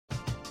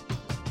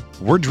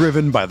We're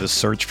driven by the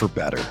search for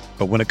better.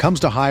 But when it comes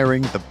to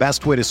hiring, the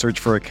best way to search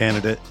for a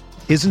candidate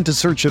isn't to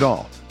search at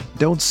all.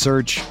 Don't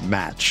search,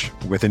 match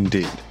with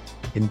Indeed.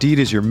 Indeed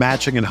is your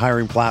matching and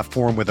hiring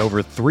platform with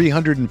over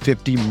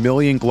 350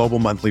 million global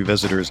monthly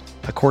visitors,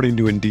 according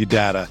to Indeed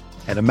data,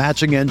 and a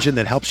matching engine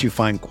that helps you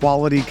find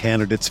quality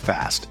candidates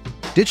fast.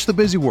 Ditch the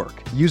busy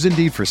work. Use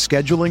Indeed for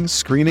scheduling,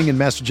 screening, and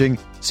messaging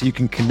so you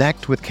can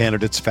connect with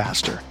candidates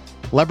faster.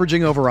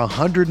 Leveraging over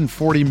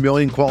 140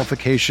 million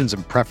qualifications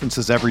and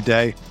preferences every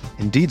day,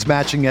 Indeed's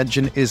matching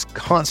engine is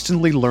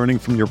constantly learning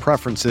from your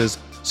preferences,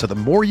 so the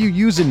more you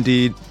use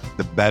Indeed,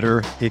 the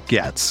better it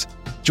gets.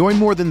 Join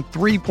more than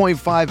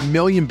 3.5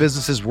 million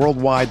businesses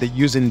worldwide that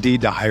use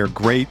Indeed to hire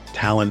great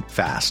talent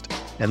fast.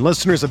 And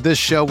listeners of this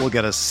show will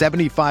get a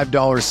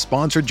 $75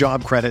 sponsored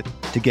job credit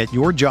to get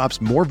your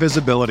jobs more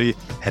visibility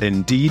at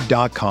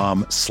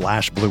Indeed.com/Blue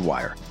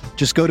Wire.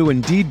 Just go to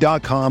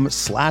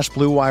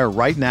Indeed.com/Blue Wire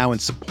right now and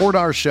support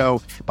our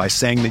show by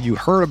saying that you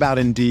heard about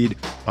Indeed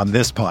on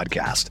this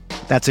podcast.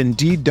 That's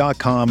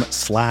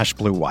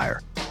Indeed.com/Blue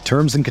Wire.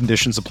 Terms and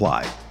conditions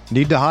apply.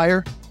 Need to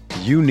hire?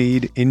 You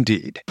need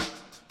Indeed.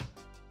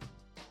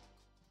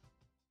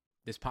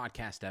 This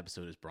podcast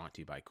episode is brought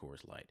to you by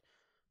Coors Light.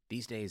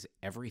 These days,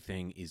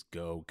 everything is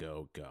go,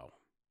 go, go.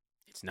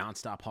 It's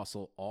nonstop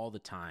hustle all the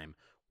time.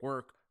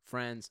 Work,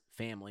 friends,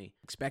 family,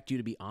 expect you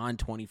to be on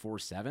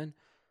 24/7.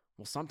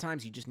 Well,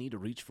 sometimes you just need to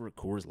reach for a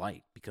Coors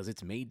Light because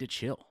it's made to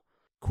chill.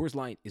 Coors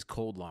Light is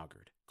cold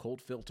lagered,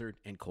 cold filtered,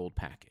 and cold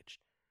packaged.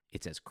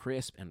 It's as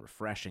crisp and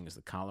refreshing as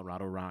the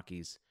Colorado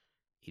Rockies.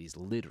 It is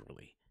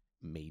literally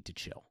made to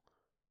chill.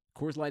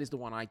 Coors Light is the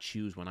one I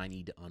choose when I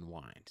need to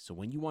unwind. So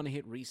when you want to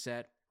hit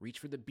reset, reach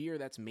for the beer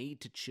that's made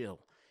to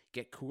chill.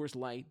 Get Coors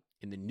Light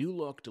in the new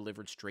look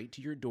delivered straight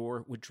to your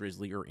door with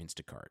Drizzly or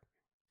Instacart.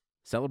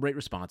 Celebrate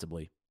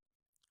responsibly.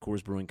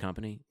 Coors Brewing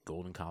Company,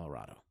 Golden,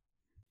 Colorado.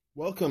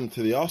 Welcome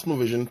to the Arsenal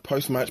Vision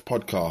post-match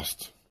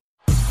podcast.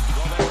 Well,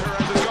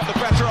 Perez has got the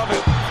better of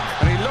it,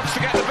 and he looks to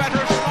get the better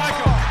of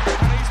Schmeichel,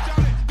 and he's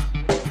done it.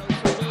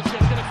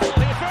 Wilshire's going to fall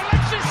here for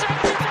Alexis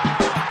Sanchez.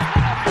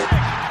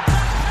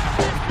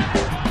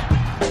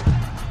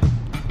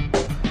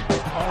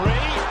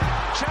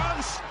 Henry,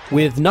 chance.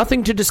 With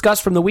nothing to discuss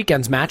from the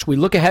weekend's match, we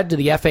look ahead to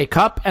the FA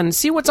Cup and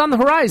see what's on the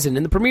horizon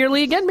in the Premier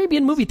League and maybe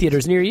in movie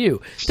theaters near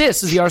you.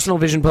 This is the Arsenal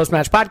Vision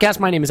Post-Match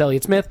Podcast. My name is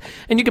Elliot Smith,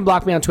 and you can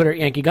block me on Twitter at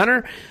Yankee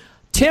Gunner.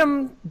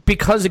 Tim,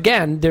 because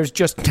again, there's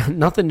just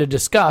nothing to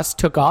discuss,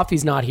 took off.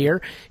 He's not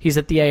here. He's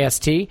at the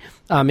AST.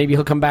 Maybe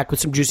he'll come back with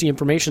some juicy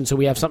information so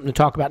we have something to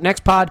talk about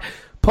next pod.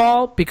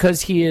 Paul,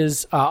 because he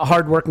is a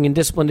hardworking and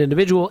disciplined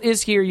individual,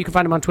 is here. You can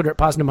find him on Twitter at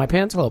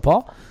PositiveMyPants. Hello,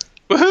 Paul.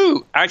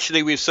 Woohoo!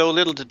 Actually, we have so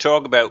little to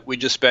talk about. We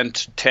just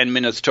spent 10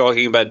 minutes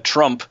talking about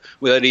Trump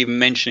without even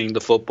mentioning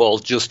the football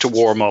just to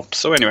warm up.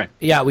 So anyway.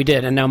 Yeah, we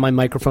did, and now my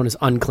microphone is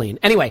unclean.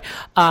 Anyway,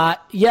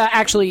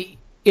 actually,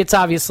 it's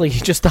obviously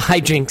just the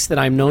hijinks that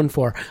I'm known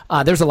for.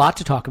 There's a lot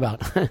to talk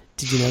about.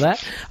 Did you know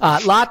that?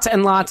 Lots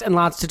and lots and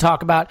lots to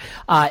talk about.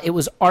 It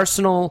was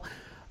Arsenal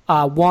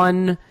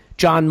 1,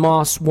 John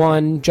Moss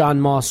 1,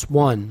 John Moss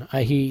 1.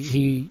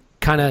 He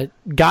kind of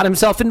got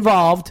himself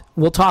involved.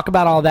 We'll talk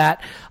about all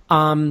that.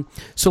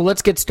 So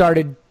let's get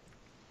started.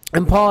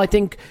 And Paul, I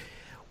think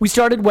we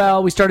started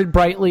well. We started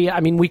brightly. I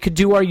mean, we could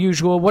do our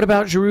usual. What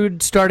about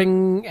Giroud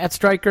starting at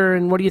striker?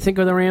 And what do you think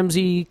of the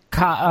Ramsey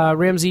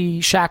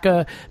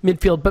Xhaka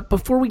midfield? But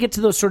before we get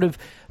to those sort of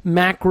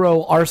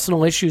macro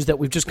Arsenal issues that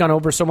we've just gone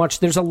over so much,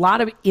 there's a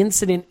lot of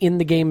incident in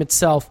the game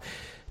itself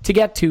to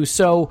get to.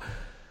 So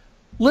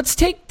let's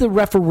take the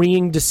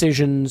refereeing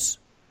decisions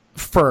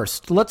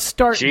first. Let's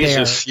start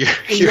Jesus, there.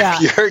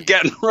 You're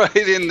getting right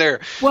in there.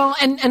 Well,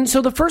 and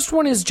so the first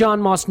one is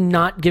John Moss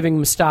not giving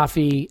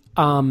Mustafi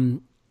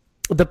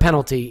the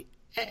penalty.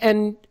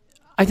 And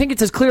I think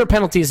it's as clear a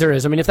penalty as there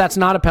is. I mean, if that's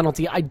not a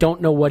penalty, I don't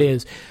know what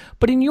is.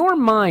 But in your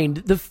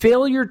mind, the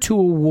failure to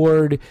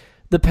award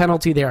the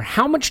penalty there,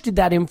 how much did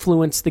that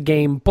influence the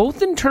game,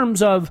 both in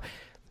terms of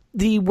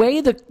the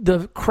way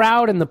the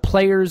crowd and the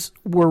players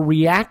were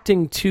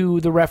reacting to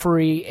the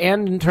referee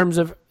and in terms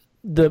of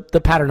the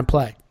pattern of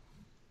play?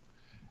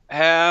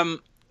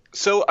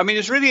 So, I mean,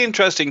 it's really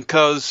interesting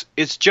because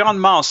it's John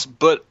Moss,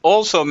 but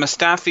also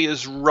Mustafi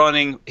is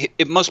running,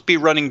 it must be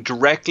running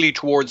directly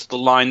towards the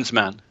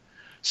linesman.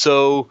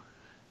 So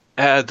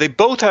they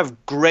both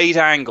have great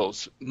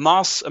angles.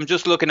 Moss, I'm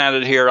just looking at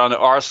it here on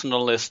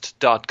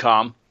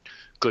arsenalist.com.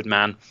 Good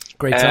man.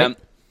 Great site.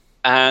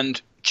 And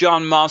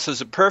John Moss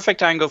has a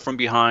perfect angle from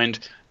behind,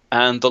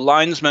 and the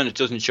linesman, it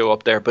doesn't show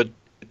up there, but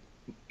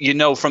you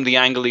know from the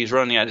angle he's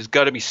running at, it's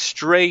got to be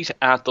straight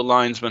at the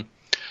linesman.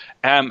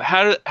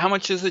 How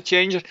much does it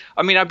change it?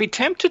 I mean, I'd be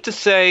tempted to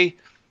say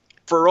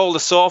for all the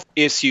soft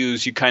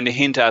issues you kind of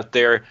hint at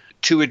there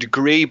to a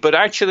degree, but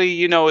actually,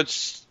 you know,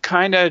 it's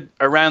kind of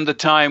around the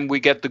time we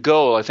get the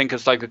goal. I think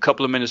it's like a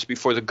couple of minutes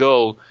before the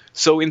goal.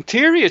 So in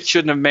theory, it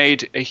shouldn't have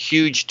made a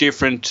huge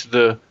difference to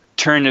the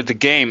turn of the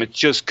game. It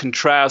just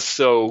contrasts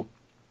so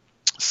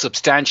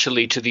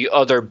substantially to the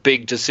other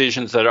big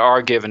decisions that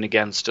are given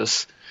against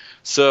us.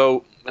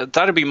 So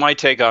that'd be my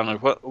take on it.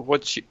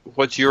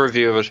 What's your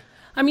view of it?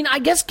 I mean, I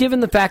guess given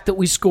the fact that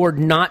we scored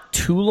not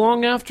too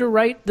long after,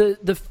 right?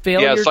 The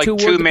failure it's like to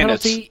 2 award the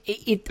minutes.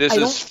 penalty. This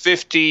is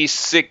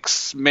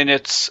 56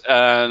 minutes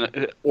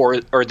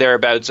or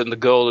thereabouts, and the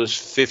goal is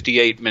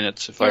 58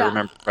 minutes, if I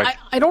remember right.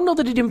 I don't know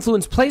that it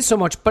influenced play so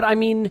much, but I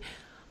mean,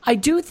 I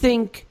do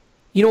think,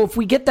 if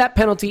we get that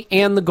penalty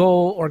and the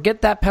goal, or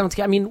get that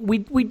penalty, I mean,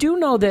 we do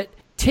know that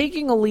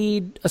taking a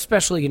lead,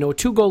 especially, a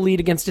 2-goal lead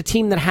against a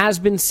team that has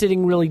been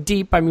sitting really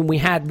deep. I mean, we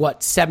had,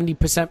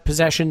 70%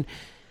 possession.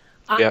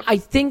 I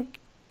think,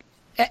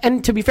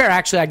 and to be fair,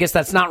 actually, I guess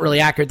that's not really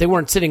accurate. They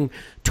weren't sitting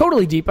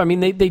totally deep. I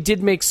mean, they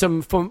did make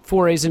some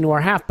forays into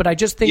our half, but I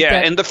just think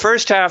that... Yeah, in the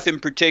first half in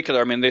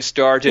particular, I mean, they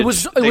started...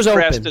 They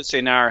pressed us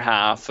in our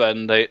half,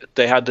 and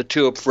they had the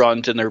two up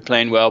front, and they were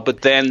playing well,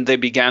 but then they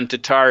began to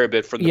tire a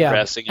bit from the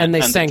pressing. And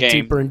they sank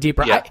deeper and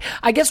deeper. Yeah.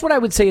 I guess what I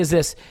would say is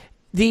this.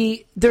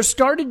 There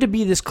started to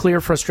be this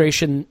clear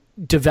frustration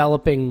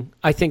developing,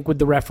 I think, with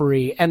the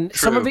referee. And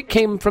some of it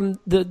came from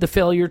the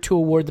failure to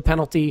award the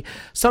penalty.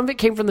 Some of it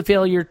came from the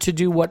failure to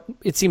do what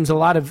it seems a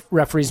lot of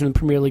referees in the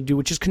Premier League do,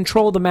 which is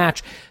control the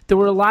match. There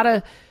were a lot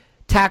of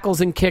tackles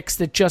and kicks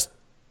that just...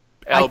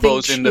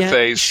 Elbows in the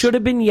face. Should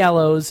have been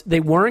yellows. They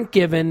weren't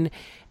given.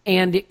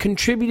 And it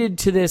contributed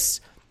to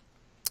this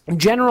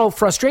general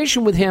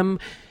frustration with him.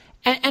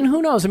 And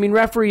who knows? I mean,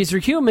 referees are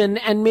human,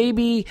 and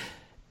maybe...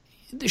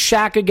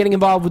 Xhaka getting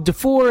involved with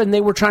Dufour, and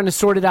they were trying to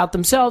sort it out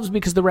themselves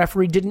because the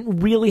referee didn't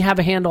really have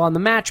a handle on the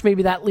match.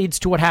 Maybe that leads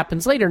to what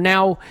happens later.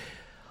 Now,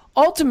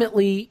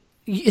 ultimately,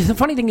 the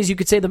funny thing is you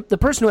could say the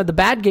person who had the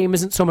bad game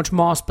isn't so much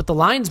Moss, but the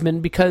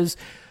linesman, because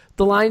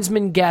the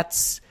linesman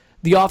gets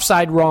the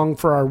offside wrong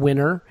for our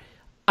winner.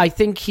 I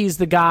think he's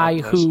the guy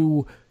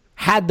who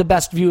had the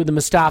best view of the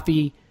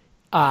Mustafi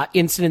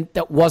incident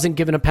that wasn't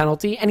given a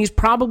penalty, and he's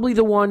probably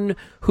the one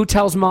who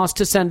tells Moss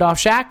to send off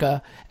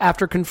Xhaka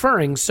after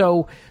conferring.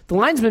 So the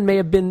linesman may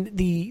have been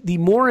the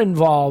more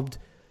involved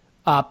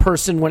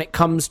person when it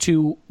comes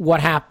to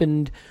what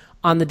happened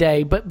on the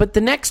day. But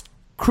the next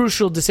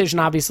crucial decision,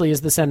 obviously,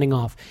 is the sending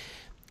off,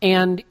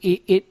 and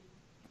it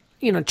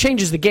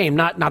changes the game,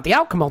 not the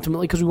outcome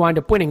ultimately, because we wind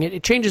up winning.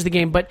 It changes the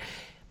game, but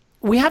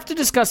we have to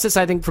discuss this,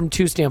 I think, from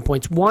two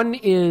standpoints. One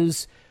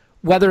is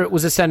whether it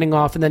was a sending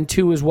off, and then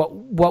two is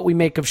what we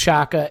make of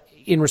Xhaka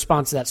in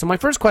response to that. So my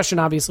first question,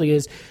 obviously,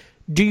 is,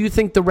 do you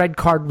think the red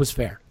card was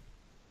fair?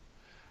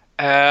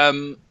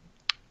 I'm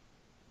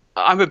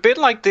a bit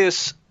like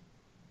this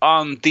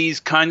on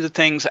these kinds of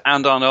things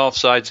and on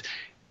offsides.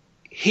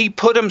 He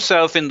put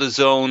himself in the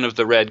zone of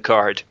the red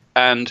card.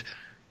 And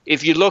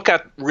if you look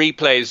at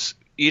replays,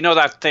 you know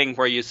that thing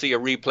where you see a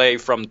replay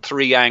from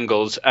 3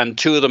 angles, and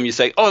 2 of them you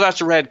say, oh,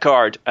 that's a red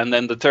card. And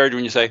then the third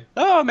one you say,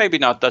 oh, maybe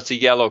not, that's a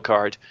yellow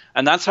card.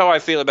 And that's how I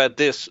feel about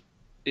this.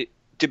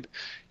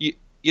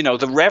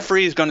 The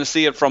referee is going to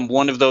see it from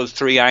one of those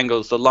 3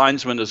 angles, the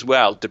linesman as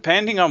well,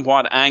 depending on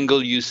what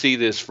angle you see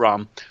this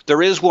from.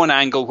 There is one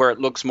angle where it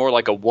looks more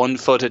like a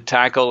one-footed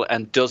tackle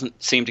and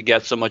doesn't seem to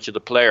get so much of the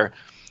player.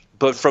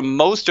 But from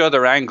most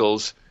other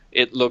angles,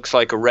 it looks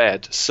like a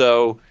red.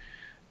 So...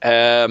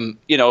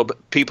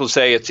 people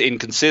say it's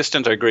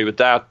inconsistent. I agree with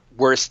that.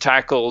 Worse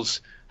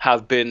tackles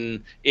have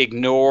been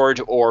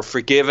ignored or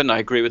forgiven. I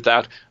agree with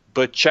that.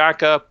 But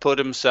Xhaka put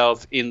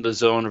himself in the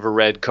zone of a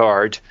red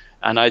card,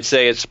 and I'd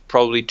say it's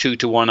probably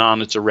 2-1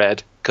 on it's a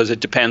red, because it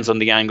depends on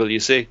the angle you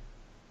see.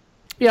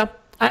 Yeah,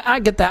 I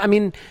get that. I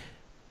mean,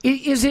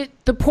 is it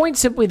the point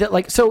simply that,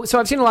 like, so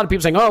I've seen a lot of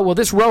people saying, oh, well,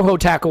 this Rojo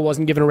tackle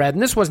wasn't given a red,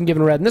 and this wasn't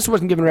given a red, and this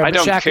wasn't given a red. I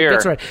don't care,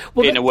 gets a red.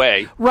 Well, in a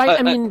way. Right,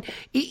 I mean,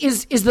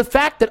 is the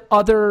fact that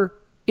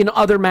in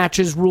other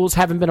matches rules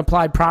haven't been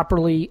applied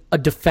properly a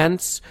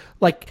defense?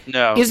 Like,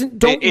 no,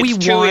 don't we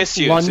want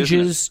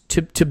lunges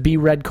to be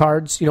red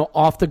cards?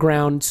 Off the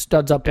ground,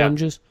 studs up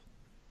lunges?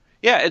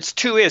 Yeah, it's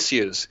 2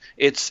 issues.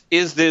 Is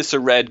this a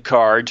red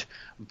card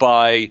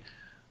by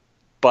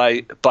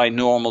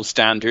normal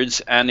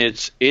standards, and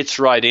it's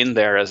right in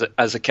there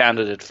as a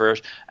candidate for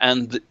it.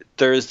 And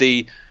there's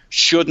the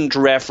shouldn't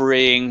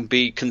refereeing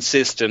be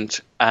consistent,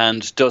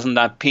 and doesn't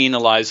that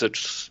penalise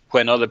it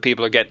when other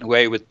people are getting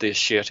away with this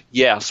shit?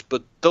 Yes,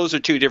 but those are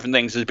 2 different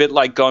things. It's a bit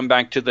like going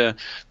back to the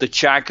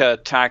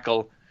Xhaka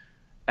tackle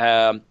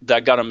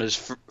that got him his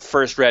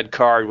first red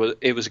card.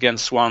 It was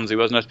against Swansea,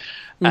 wasn't it?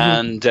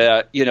 Mm-hmm.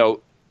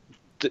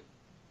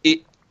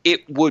 And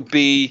it would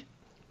be.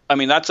 I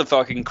mean, that's a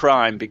fucking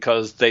crime,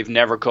 because they've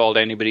never called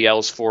anybody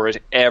else for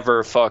it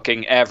ever.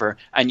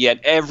 And yet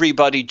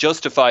everybody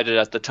justified it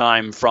at the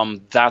time from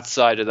that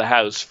side of the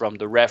house, from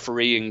the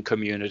refereeing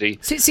community.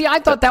 See, I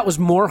thought that was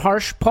more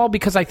harsh, Paul,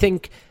 because I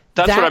think...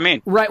 That's what I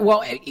mean. Right,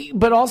 well,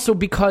 but also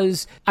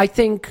because I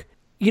think...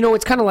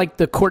 it's kind of like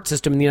the court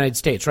system in the United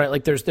States, right?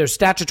 Like there's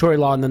statutory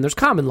law and then there's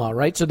common law,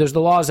 right? So there's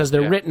the laws as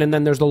they're written, and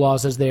then there's the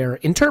laws as they're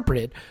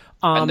interpreted.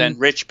 And then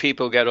rich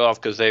people get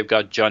off because they've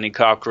got Johnny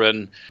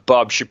Cochran,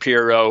 Bob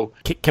Shapiro.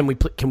 Can we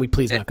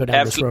please not go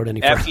down this road any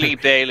further? F. Lee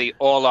Bailey,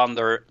 all on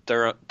their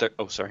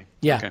oh, sorry.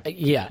 Yeah, okay.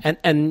 Yeah.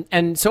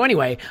 And so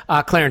anyway,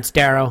 Clarence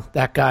Darrow,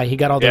 that guy, he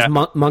got all those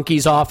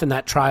monkeys off in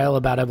that trial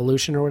about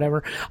evolution or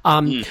whatever.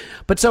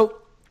 But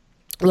so,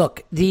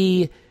 look,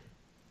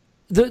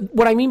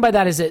 what I mean by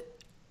that is that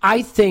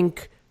I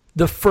think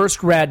the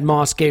first red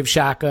Moss gave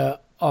Xhaka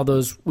all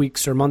those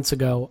weeks or months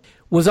ago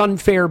was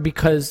unfair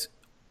because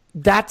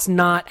that's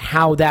not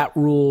how that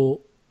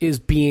rule is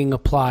being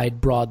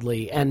applied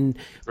broadly, and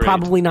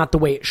probably not the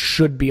way it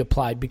should be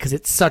applied because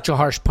it's such a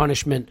harsh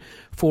punishment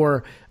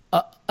for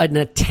an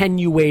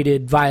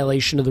attenuated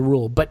violation of the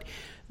rule. But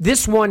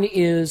this one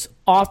is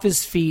off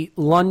his feet,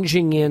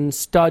 lunging in,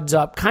 studs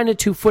up, kind of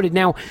two-footed.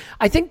 Now,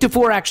 I think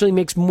Dufour actually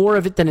makes more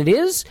of it than it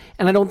is,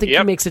 and I don't think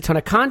he makes a ton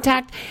of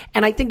contact.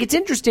 And I think it's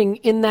interesting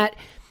in that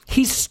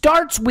he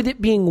starts with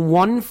it being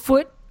 1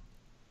 foot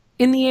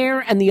in the air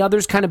and the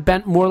other's kind of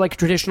bent more like a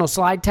traditional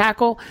slide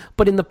tackle,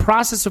 but in the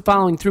process of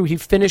following through, he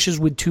finishes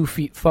with 2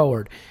 feet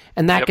forward,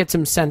 and that gets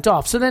him sent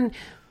off. So then,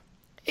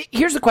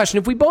 here's the question.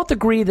 If we both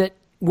agree that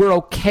we're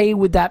okay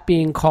with that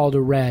being called a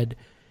red,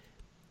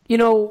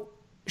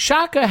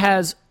 Xhaka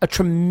has a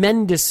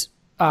tremendous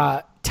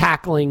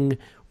tackling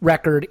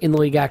record in the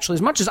league, actually.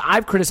 As much as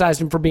I've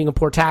criticized him for being a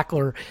poor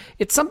tackler,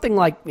 it's something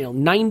like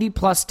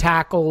 90-plus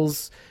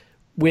tackles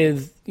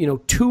with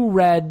 2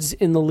 reds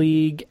in the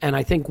league and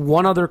I think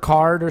 1 other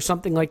card or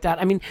something like that.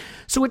 I mean,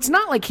 so it's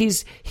not like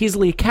he's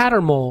Lee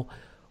Cattermole.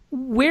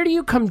 Where do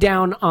you come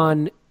down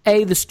on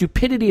A, the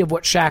stupidity of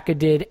what Xhaka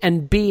did,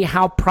 and B,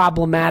 how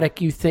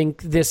problematic you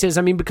think this is?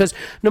 I mean, because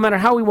no matter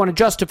how we want to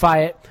justify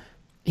it,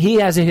 he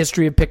has a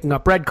history of picking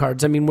up red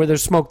cards. I mean, where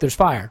there's smoke, there's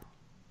fire.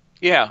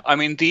 Yeah, I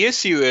mean, the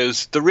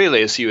real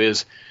issue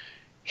is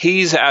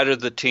he's out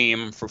of the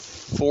team for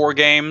 4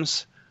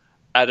 games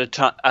at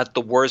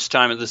the worst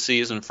time of the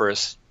season for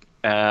us.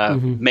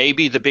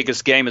 Maybe the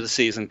biggest game of the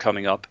season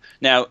coming up.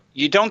 Now,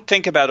 you don't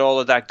think about all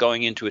of that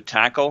going into a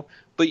tackle,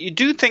 but you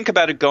do think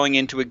about it going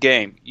into a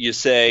game. You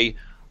say,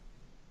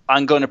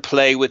 I'm going to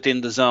play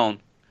within the zone.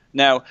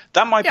 Now,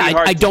 that might be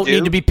hard to do. I don't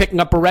need to be picking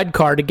up a red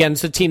card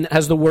against a team that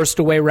has the worst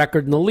away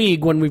record in the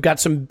league when we've got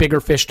some bigger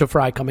fish to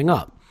fry coming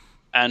up.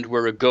 And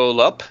we're a goal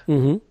up,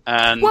 and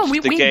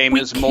the game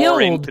is more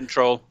in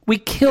control. We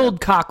killed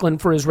Coughlin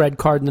for his red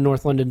card in the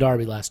North London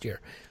Derby last year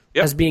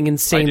as being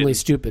insanely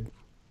stupid.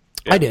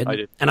 I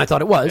did, and I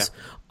thought it was.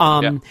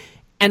 Yeah.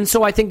 And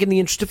so I think in the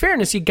interest of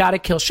fairness, you got to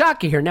kill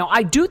Xhaka here. Now,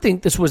 I do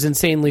think this was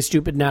insanely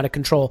stupid and out of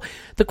control.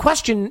 The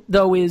question,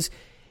 though, is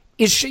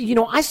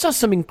I saw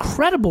some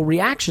incredible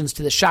reactions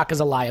to this. Xhaka's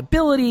a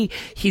liability.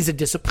 He's a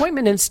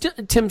disappointment.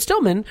 And Tim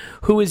Stillman,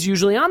 who is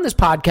usually on this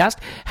podcast,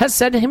 has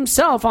said to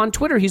himself on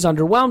Twitter he's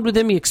underwhelmed with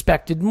him. He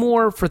expected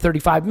more for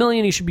 $35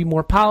 million. He should be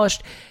more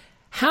polished.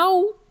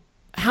 How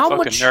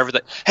much?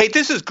 Hey,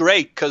 this is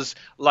great because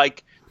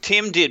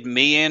Tim did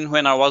me in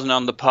when I wasn't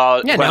on the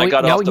pod. Yeah, I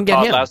got off the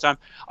pod last time.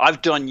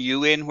 I've done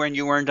you in when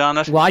you weren't on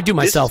it. Well, I do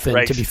myself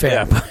in, to be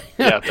fair.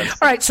 Yeah.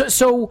 All right,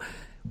 so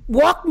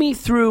walk me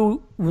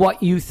through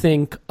what you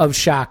think of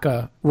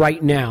Xhaka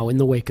right now in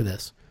the wake of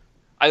this.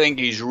 I think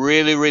he's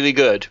really, really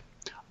good.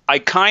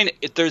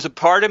 There's a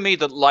part of me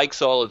that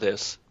likes all of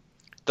this,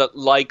 that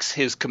likes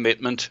his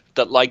commitment,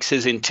 that likes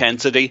his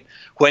intensity.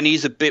 When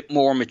he's a bit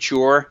more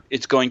mature,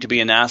 it's going to be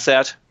an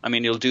asset. I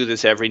mean, he'll do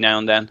this every now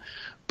and then.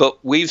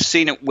 But we've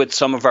seen it with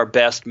some of our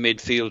best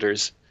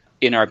midfielders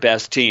in our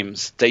best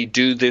teams. They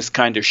do this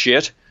kind of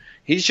shit.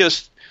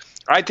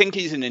 I think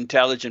he's an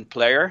intelligent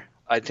player.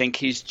 I think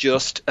he's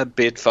just a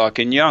bit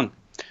fucking young.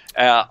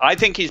 I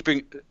think he's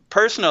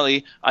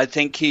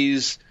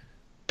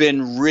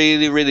been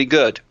really, really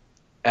good.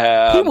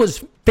 He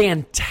was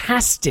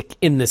fantastic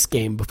in this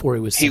game before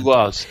he was sent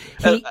off.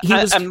 He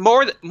was, and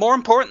more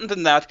important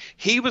than that,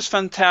 he was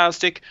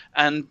fantastic,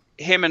 and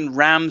him and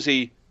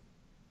Ramsey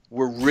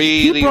were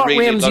really, really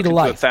Ramsey to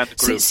life.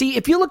 See,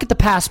 if you look at the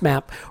pass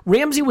map,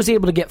 Ramsey was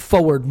able to get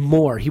forward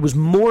more. He was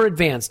more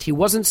advanced. He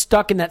wasn't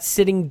stuck in that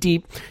sitting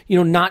deep,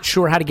 not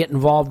sure how to get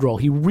involved role.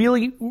 He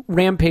really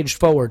rampaged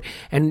forward.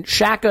 And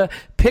Xhaka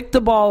picked the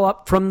ball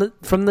up from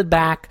the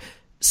back,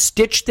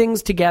 stitched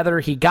things together.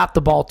 He got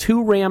the ball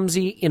to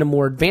Ramsey in a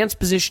more advanced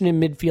position in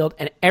midfield,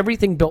 and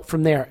everything built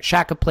from there.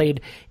 Xhaka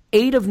played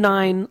 8 of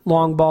 9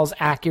 long balls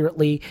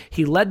accurately.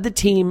 He led the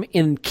team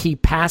in key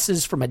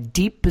passes from a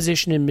deep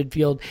position in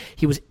midfield.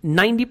 He was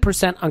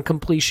 90% on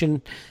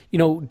completion,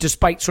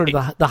 despite sort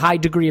of the high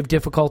degree of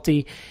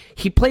difficulty.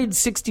 He played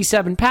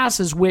 67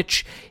 passes,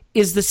 which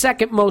is the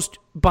second most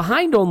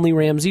behind only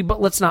Ramsey,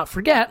 but let's not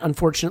forget,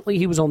 unfortunately,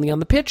 he was only on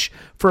the pitch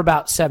for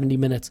about 70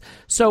 minutes.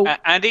 So,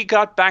 and he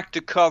got back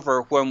to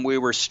cover when we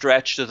were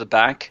stretched to the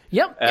back.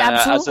 Yep,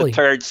 absolutely. As a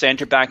third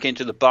centre back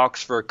into the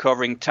box for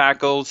covering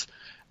tackles.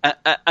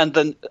 And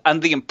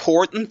the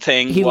important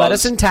thing he led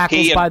us in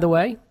tackles, by the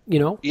way,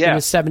 in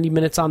his 70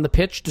 minutes on the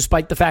pitch,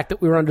 despite the fact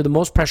that we were under the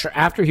most pressure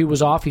after he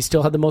was off. He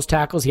still had the most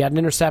tackles. He had an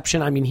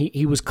interception. I mean,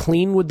 he was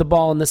clean with the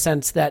ball in the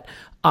sense that,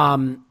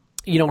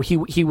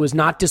 he was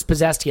not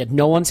dispossessed. He had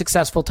no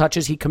unsuccessful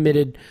touches. He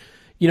committed,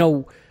 we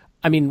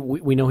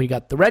know he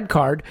got the red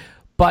card,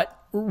 but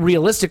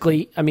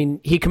realistically, I mean,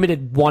 he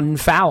committed one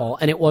foul,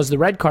 and it was the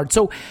red card.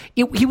 So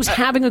he was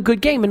having a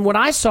good game. And what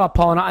I saw,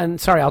 Paul, and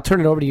sorry, I'll turn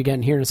it over to you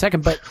again here in a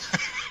second, but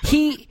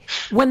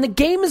when the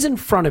game is in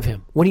front of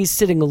him, when he's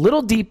sitting a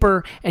little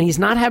deeper and he's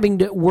not having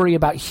to worry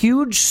about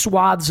huge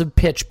swaths of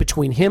pitch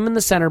between him and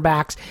the center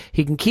backs,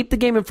 he can keep the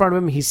game in front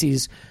of him. He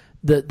sees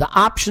the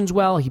options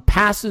well. He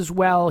passes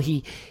well.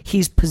 He's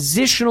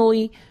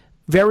positionally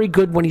very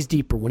good when he's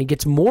deeper. When he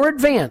gets more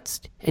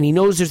advanced and he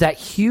knows there's that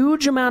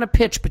huge amount of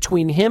pitch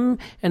between him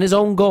and his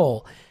own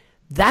goal,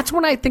 that's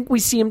when I think we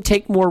see him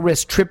take more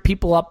risks, trip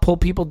people up, pull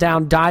people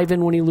down, dive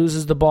in when he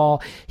loses the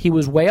ball. He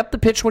was way up the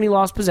pitch when he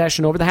lost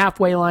possession, over the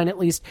halfway line at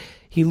least.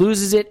 He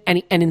loses it,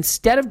 and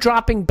instead of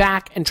dropping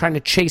back and trying to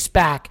chase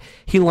back,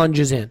 he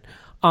lunges in.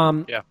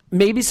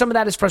 Maybe some of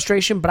that is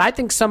frustration, but I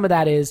think some of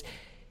that is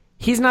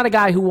he's not a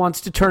guy who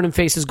wants to turn and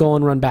face his goal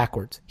and run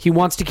backwards. He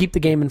wants to keep the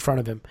game in front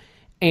of him.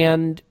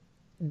 And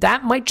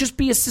that might just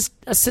be a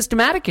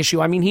systematic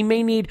issue. I mean, he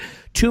may need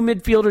two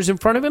midfielders in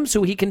front of him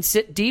so he can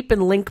sit deep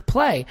and link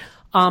play.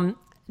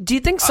 Do you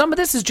think some of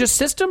this is just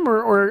system,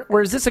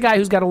 or is this a guy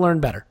who's got to learn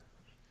better?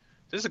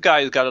 This is a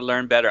guy who's got to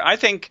learn better. I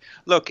think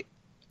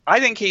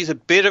he's a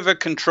bit of a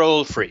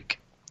control freak.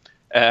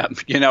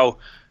 We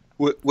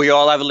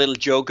all have a little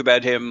joke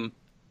about him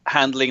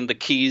handling the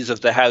keys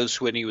of the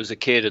house when he was a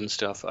kid and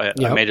stuff. I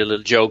made a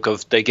little joke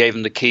of they gave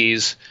him the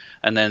keys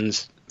and then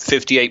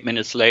 58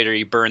 minutes later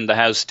he burned the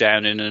house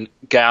down in a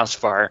gas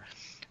fire.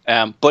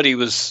 But he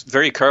was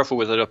very careful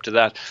with it up to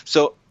that.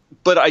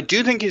 But I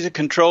do think he's a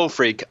control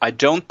freak. I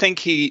think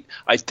he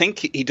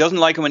doesn't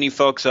like it when he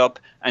fucks up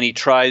and he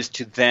tries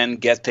to then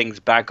get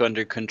things back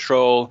under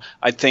control.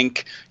 I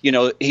think,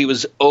 he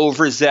was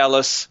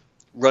overzealous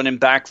running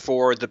back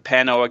for the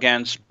penalty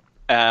against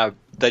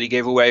that he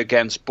gave away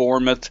against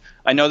Bournemouth.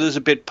 I know there's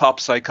a bit pop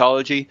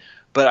psychology,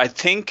 but I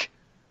think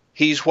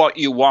he's what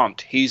you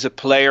want. He's a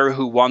player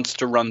who wants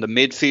to run the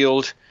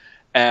midfield.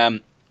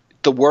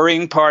 The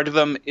worrying part of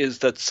him is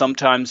that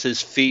sometimes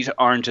his feet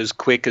aren't as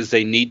quick as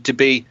they need to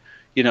be.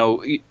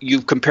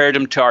 You've compared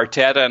him to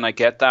Arteta, and I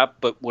get that,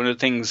 but one of the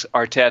things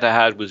Arteta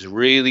had was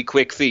really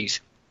quick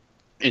feet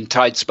in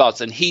tight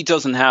spots, and he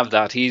doesn't have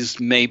that. He's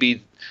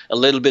maybe a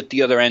little bit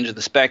the other end of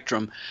the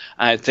spectrum.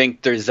 And I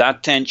think there's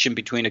that tension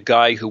between a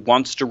guy who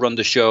wants to run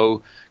the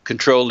show,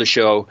 control the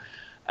show,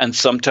 and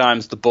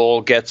sometimes the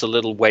ball gets a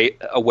little way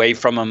away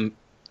from him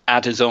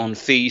at his own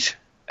feet,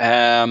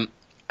 and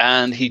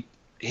he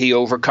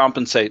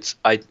overcompensates.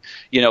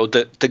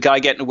 The guy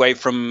getting away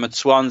from him at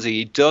Swansea,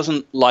 he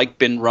doesn't like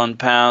being run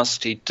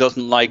past. He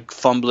doesn't like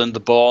fumbling the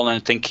ball, and I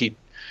think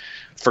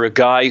for a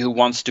guy who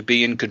wants to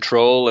be in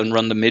control and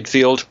run the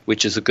midfield,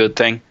 which is a good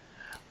thing,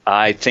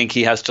 I think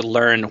he has to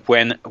learn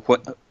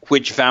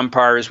which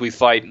vampires we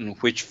fight and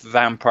which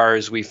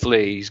vampires we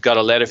flee. He's got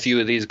to let a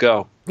few of these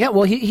go. Yeah,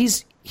 well,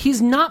 he's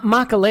not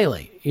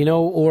Makelele,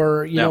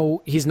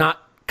 he's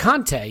not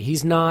Conte.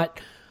 He's not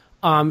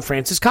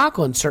Francis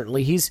Coquelin,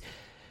 certainly. He's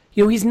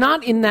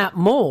not in that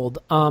mold.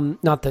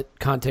 Not that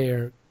Conte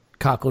or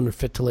Coquelin are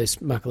fit to lace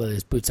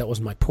Makelele's boots. That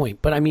wasn't my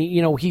point. But I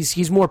mean,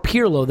 he's more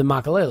Pirlo than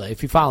Makelele,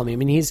 if you follow me. I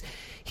mean, he's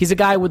a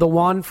guy with a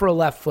wand for a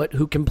left foot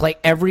who can play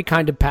every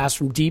kind of pass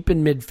from deep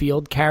in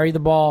midfield, carry the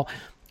ball,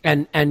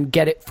 and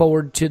get it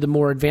forward to the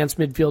more advanced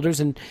midfielders,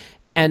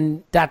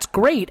 and that's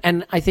great.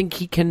 And I think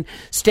he can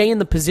stay in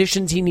the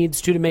positions he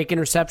needs to make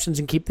interceptions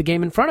and keep the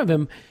game in front of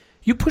him.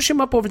 You push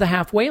him up over the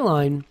halfway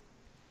line,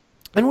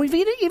 and we've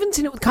even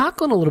seen it with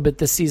Coquelin a little bit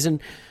this season,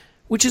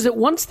 which is that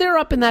once they're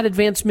up in that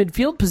advanced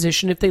midfield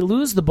position, if they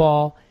lose the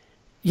ball,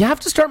 you have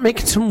to start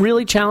making some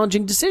really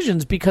challenging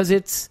decisions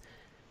because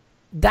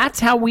that's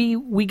how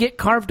we get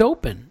carved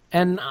open.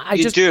 And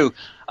you do.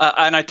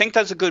 And I think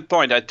that's a good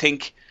point. I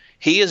think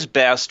he is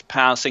best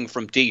passing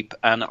from deep,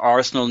 and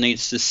Arsenal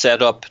needs to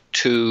set up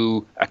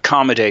to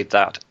accommodate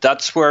that.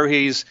 That's where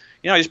he's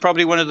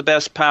probably one of the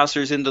best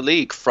passers in the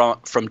league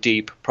from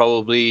deep,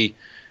 probably,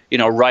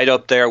 right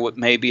up there with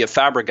maybe a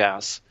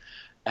Fabregas.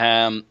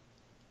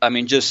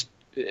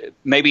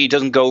 Maybe he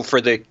doesn't go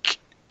for the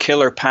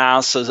killer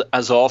pass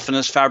as often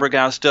as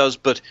Fabregas does,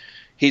 but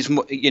he's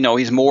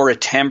more a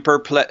tempo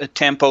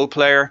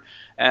player.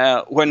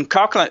 When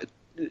Coquelin,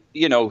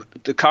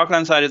 the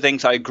Coquelin side of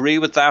things, I agree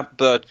with that,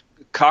 but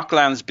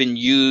Coquelin's been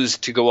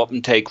used to go up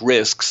and take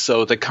risks,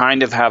 so they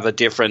kind of have a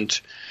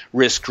different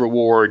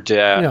risk-reward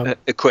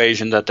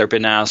equation that they're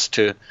been asked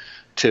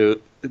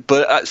to.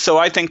 But so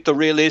I think the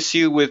real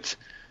issue with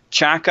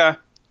Xhaka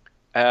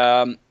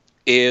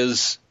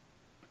is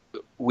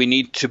we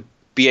need to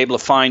be able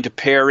to find a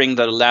pairing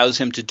that allows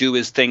him to do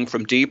his thing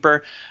from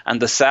deeper.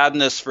 And the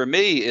sadness for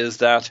me is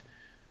that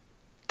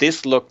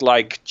this looked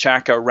like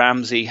Xhaka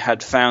Ramsey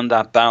had found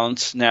that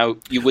balance. Now,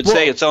 you would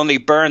say it's only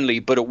Burnley,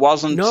 but it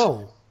wasn't.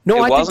 No,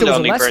 I think there was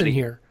a lesson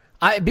here.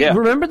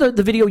 Remember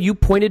the video you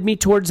pointed me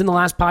towards in the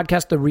last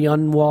podcast, the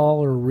Rian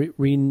Wall or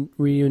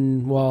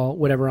Rian Wall,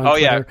 whatever on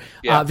Twitter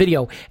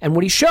video. And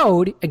what he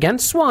showed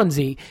against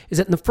Swansea is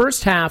that in the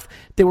first half,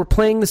 they were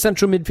playing the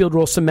central midfield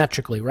role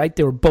symmetrically, right?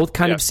 They were both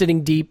kind of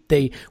sitting deep.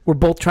 They were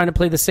both trying to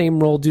play the same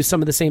role, do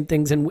some of the same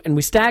things, and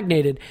we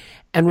stagnated.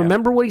 And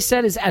remember what he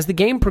said is as the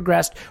game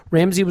progressed,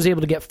 Ramsey was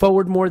able to get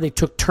forward more. They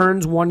took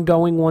turns, one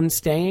going, one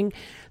staying.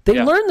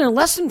 They learned their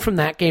lesson from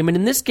that game. And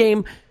in this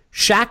game,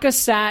 Xhaka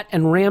sat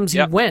and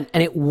Ramsey went,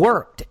 and it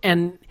worked.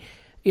 And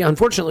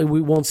unfortunately, we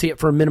won't see it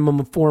for a minimum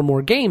of 4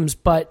 more games,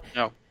 but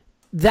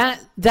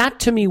that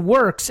to me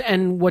works.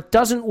 And what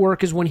doesn't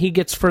work is when he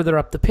gets further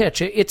up the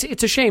pitch.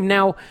 It's a shame.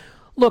 Now,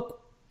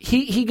 look,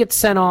 he gets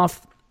sent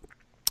off.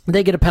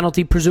 They get a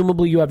penalty.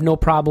 Presumably, you have no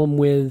problem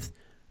with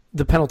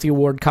the penalty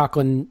award.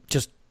 Coughlin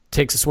just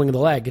takes a swing of the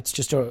leg. It's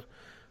just a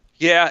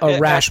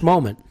rash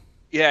moment.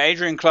 Yeah,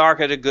 Adrian Clark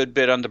had a good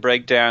bit on the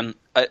breakdown.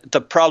 The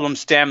problem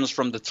stems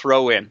from the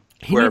throw-in.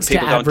 He needs to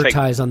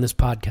advertise on this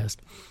podcast.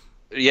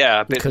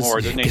 Yeah, a bit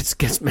more, doesn't he? It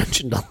gets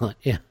mentioned a lot,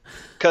 yeah.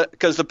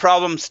 Because the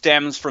problem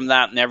stems from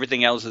that and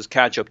everything else is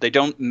catch-up. They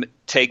don't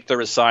take their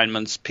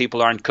assignments,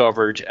 people aren't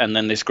covered, and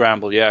then they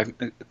scramble. Yeah,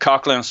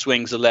 Coughlin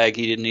swings a leg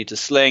he didn't need to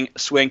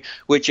swing,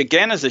 which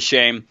again is a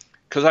shame,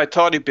 because I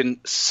thought he'd been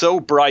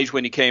so bright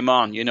when he came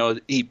on.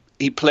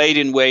 He played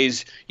in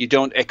ways you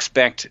don't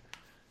expect,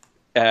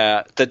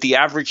 that the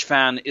average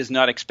fan is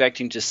not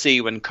expecting to see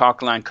when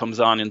Coughlin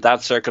comes on in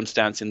that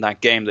circumstance in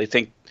that game. They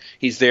think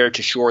he's there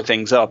to shore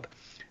things up,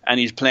 and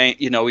he's playing.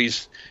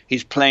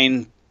 He's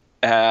playing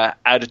out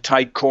of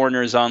tight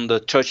corners on the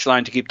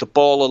touchline to keep the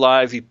ball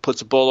alive. He puts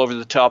the ball over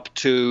the top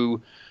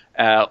to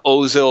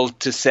Ozil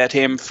to set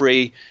him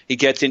free. He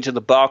gets into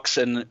the box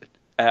and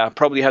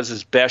probably has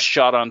his best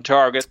shot on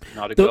target.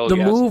 Not a goal. The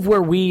move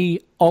where we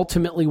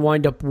ultimately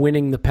wind up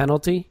winning the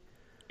penalty.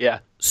 Yeah.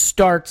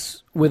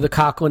 Starts with a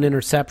Coughlin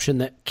interception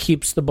that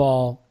keeps the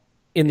ball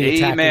in the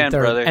attacking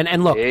third. Brother.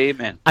 And look,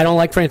 Amen. I don't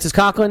like Francis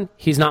Coughlin.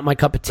 He's not my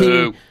cup of tea.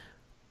 Boo.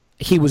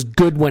 He was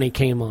good when he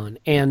came on.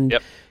 And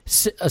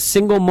a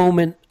single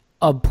moment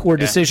of poor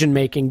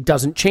decision-making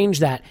doesn't change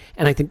that.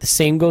 And I think the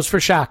same goes for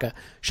Xhaka.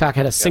 Xhaka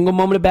had a single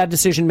moment of bad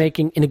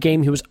decision-making in a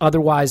game he was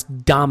otherwise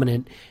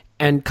dominant.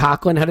 And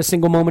Coughlin had a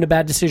single moment of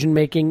bad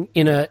decision-making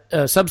in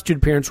a substitute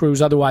appearance where he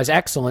was otherwise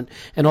excellent.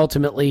 And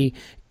ultimately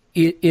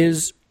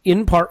is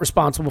in part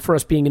responsible for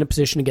us being in a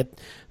position to get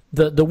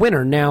the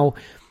winner. Now,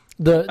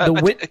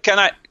 can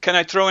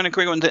I throw in a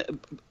quick one?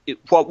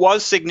 What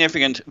was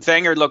significant?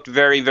 Wenger looked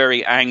very,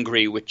 very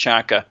angry with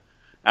Xhaka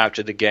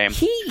after the game.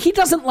 He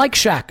doesn't like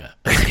Xhaka.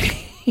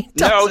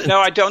 No,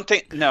 I don't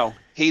think. No,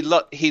 he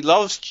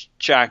loves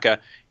Xhaka.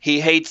 He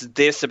hates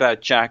this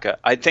about Xhaka.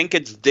 I think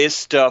it's this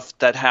stuff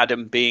that had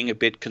him being a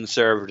bit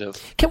conservative.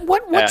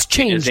 What's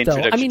changed,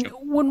 though? I mean,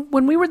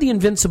 when we were the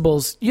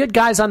Invincibles, you had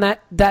guys on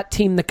that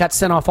team that got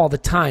sent off all the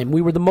time.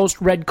 We were the most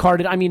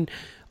red-carded. I mean,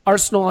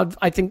 Arsenal,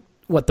 I think,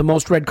 the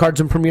most red cards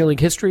in Premier League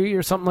history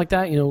or something like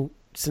that?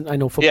 I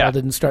know football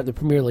didn't start in the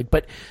Premier League.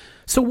 But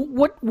so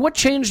what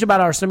changed about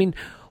Arsenal? I mean,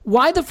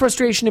 why the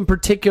frustration in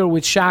particular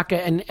with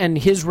Xhaka and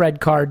his red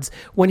cards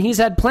when he's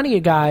had plenty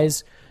of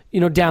guys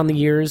down the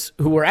years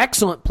who were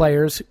excellent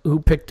players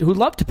who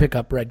loved to pick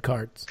up red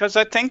cards? Because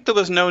I think there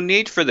was no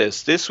need for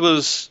this. This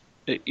was,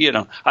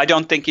 I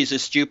don't think he's a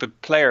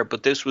stupid player,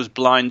 but this was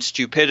blind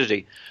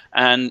stupidity.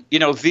 And,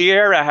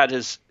 Vieira had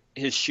his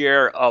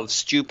share of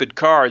stupid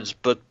cards,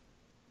 but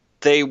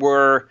they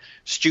were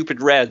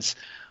stupid reds.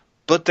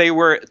 But there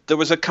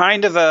was a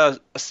kind of a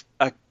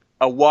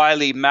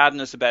wily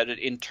madness about it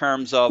in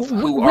terms of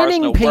who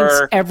winning Arsenal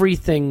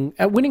paints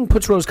were. Winning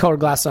puts rose-colored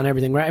glasses on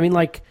everything, right? I mean,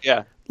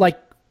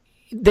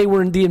 they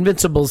were in the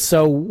Invincibles,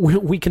 so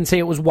we can say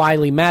it was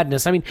wily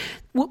madness. I mean,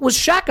 was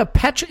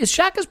Xhaka is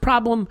Xhaka's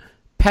problem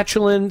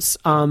petulance,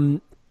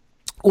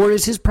 or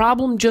is his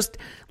problem just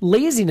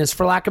laziness,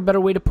 for lack of a better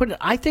way to put it?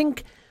 I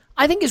think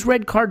his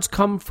red cards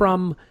come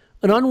from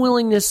an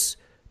unwillingness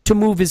to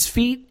move his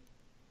feet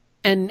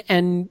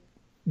and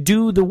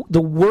do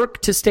the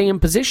work to stay in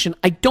position.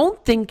 I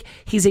don't think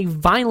he's a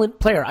violent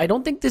player. I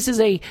don't think this is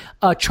a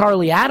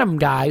Charlie Adam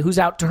guy who's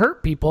out to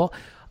hurt people.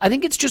 I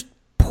think it's just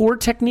poor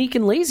technique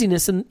and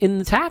laziness in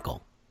the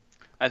tackle.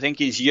 I think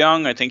he's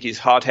young. I think he's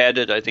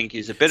hot-headed. I think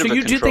he's a bit of a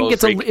control freak.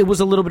 So you do think it was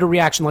a little bit of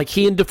reaction, like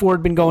he and Defour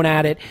had been going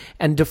at it,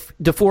 and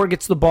Defour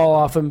gets the ball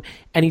off him,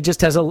 and he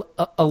just has a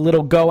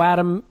little go at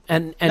him,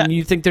 and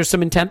you think there's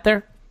some intent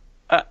there?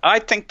 I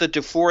think the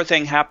Defour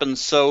thing happened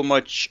so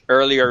much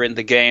earlier in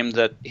the game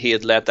that he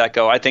had let that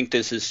go. I think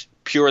this is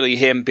purely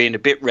him being a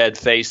bit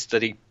red-faced,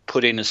 that he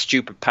put in a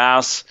stupid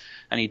pass,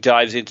 and he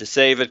dives in to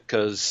save it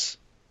because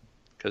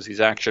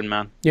he's action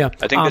man. Yeah.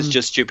 I think it's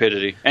just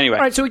stupidity. Anyway.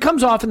 All right, so he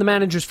comes off and the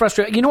manager's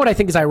frustrated. You know what I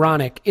think is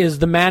ironic is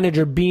the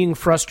manager being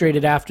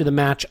frustrated after the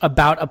match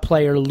about a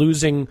player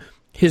losing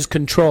his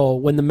control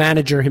when the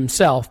manager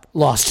himself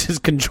lost his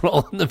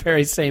control in the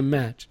very same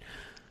match.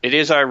 It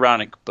is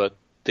ironic, but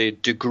the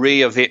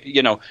degree of it,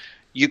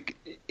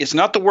 it's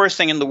not the worst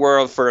thing in the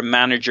world for a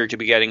manager to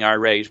be getting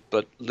irate,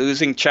 but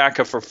losing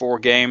Xhaka for 4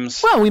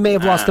 games. Well, we may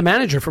have lost the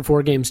manager for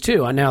 4 games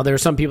too, and now there are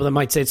some people that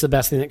might say it's the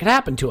best thing that could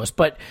happen to us.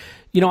 But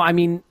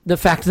the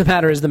fact of the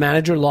matter is, the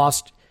manager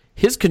lost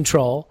his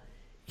control.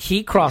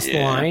 He crossed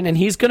the line, and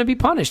he's going to be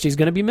punished. He's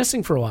going to be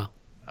missing for a while.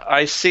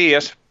 I see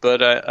it,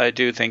 but I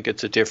do think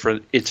it's a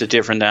different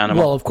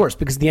animal. Well, of course,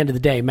 because at the end of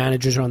the day,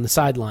 managers are on the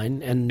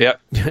sideline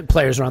and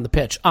players are on the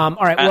pitch. All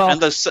right. Well,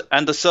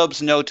 and the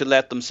subs know to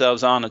let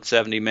themselves on at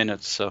 70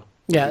 minutes. So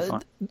yeah,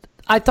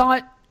 I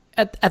thought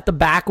at the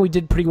back we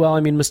did pretty well. I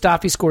mean,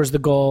 Mustafi scores the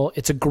goal.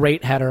 It's a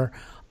great header.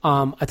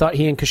 I thought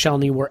he and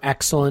Koscielny were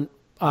excellent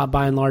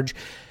by and large.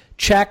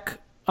 Cech,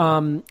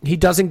 he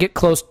doesn't get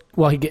close.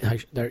 Well,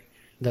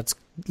 that's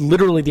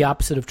literally the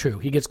opposite of true.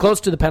 He gets close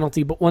to the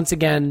penalty, but once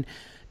again,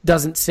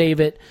 doesn't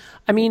save it.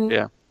 I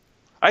mean,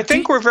 I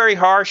think we're very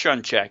harsh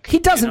on Cech. He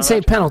doesn't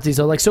save penalties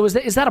though. Like, so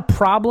is that a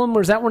problem,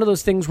 or is that one of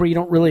those things where you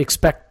don't really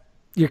expect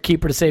your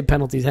keeper to save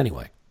penalties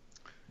anyway?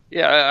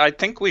 Yeah, I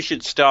think we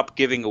should stop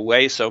giving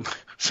away so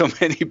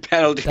many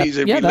penalties.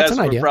 It'd be less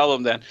of a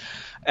problem then.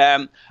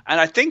 And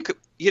I think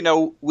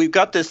we've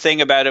got this thing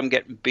about him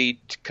getting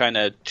beat kind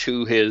of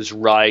to his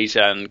right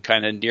and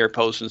kind of near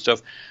post and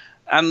stuff,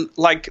 and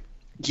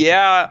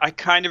I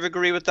kind of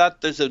agree with that.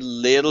 There's a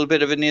little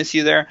bit of an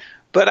issue there.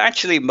 But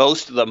actually,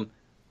 most of them,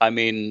 I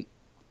mean,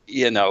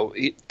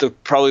 there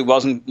probably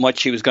wasn't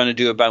much he was going to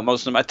do about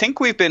most of them. I think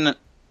we've been,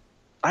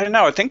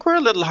 I think we're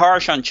a little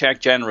harsh on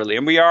Cech generally,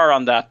 and we are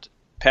on that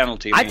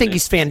penalty. I think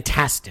he's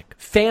fantastic.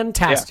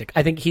 Fantastic.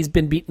 Yeah. I think he's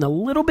been beaten a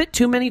little bit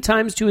too many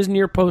times to his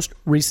near post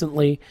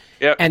recently,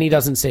 and he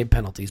doesn't save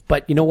penalties.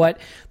 But you know what?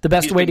 The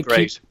best way to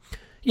keep...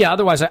 Yeah,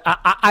 otherwise,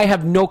 I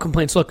have no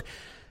complaints. Look,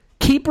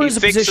 keeper is a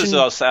position... He fixes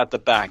us at the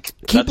back.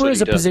 Keeper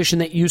is a position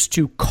that used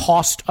to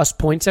cost us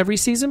points every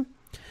season.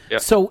 Yep.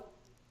 So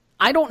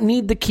I don't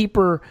need the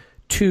keeper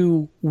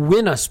to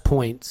win us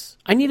points.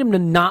 I need him to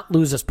not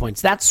lose us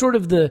points. That's sort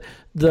of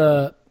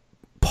the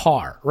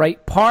par,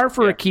 right? Par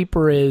for a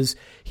keeper is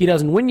he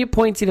doesn't win you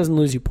points, he doesn't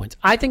lose you points.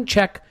 I think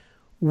Cech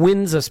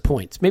wins us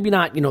points. Maybe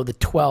not, the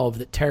 12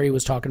 that Terry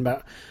was talking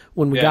about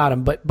when we got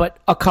him, but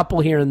a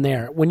couple here and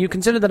there. When you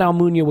consider that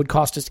Almunia would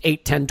cost us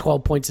 8, 10,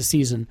 12 points a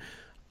season,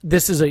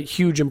 this is a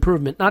huge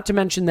improvement. Not to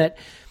mention that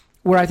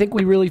where I think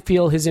we really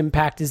feel his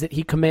impact is that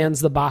he commands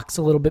the box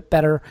a little bit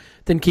better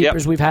than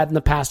keepers we've had in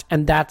the past,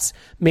 and that's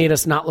made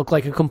us not look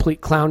like a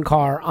complete clown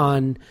car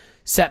on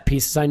set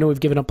pieces. I know we've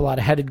given up a lot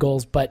of headed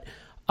goals, but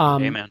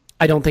I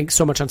don't think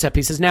so much on set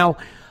pieces. Now,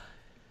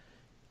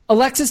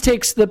 Alexis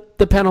takes the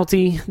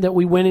penalty that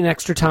we win in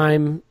extra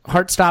time,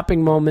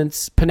 heart-stopping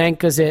moments.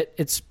 Panenka's it.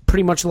 It's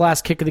pretty much the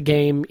last kick of the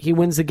game. He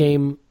wins the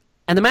game,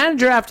 and the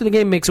manager after the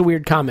game makes a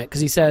weird comment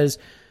because he says,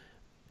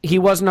 he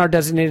wasn't our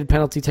designated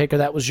penalty taker.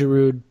 That was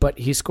Giroud, but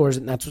he scores it,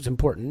 and that's what's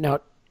important.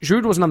 Now,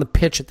 Giroud wasn't on the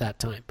pitch at that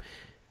time.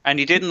 And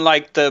he didn't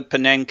like the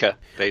Panenka,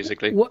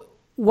 basically.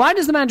 Why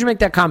does the manager make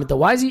that comment, though?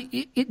 Why is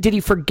did he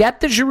forget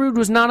that Giroud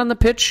was not on the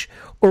pitch,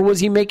 or was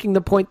he making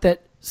the point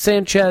that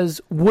Sanchez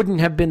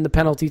wouldn't have been the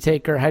penalty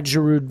taker had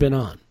Giroud been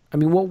on? I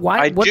mean, why?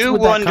 I do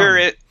wonder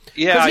it.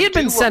 Yeah, because he had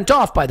been sent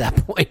off by that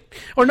point.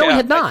 Or no, he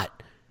had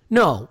not.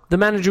 No, the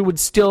manager would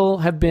still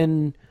have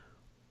been...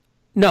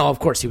 No, of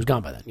course, he was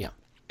gone by then, yeah.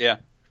 Yeah.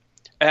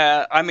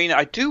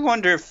 I do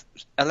wonder if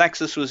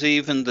Alexis was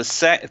even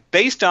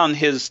based on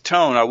his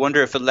tone, I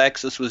wonder if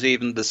Alexis was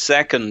even the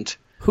second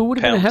Who would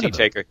have been ahead of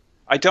taker. him?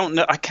 I don't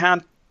know. I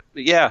can't.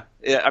 Yeah.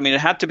 I mean, it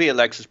had to be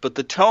Alexis, but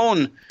the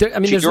tone.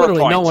 There's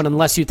literally no one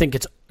unless you think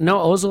it's. No,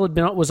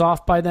 Ozil was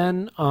off by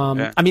then.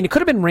 I mean, it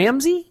could have been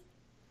Ramsey.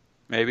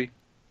 Maybe.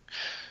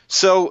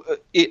 So,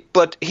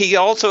 but he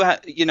also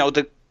had,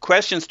 the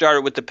question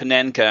started with the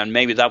Panenka, and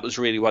maybe that was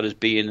really what his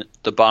being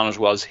the bonnet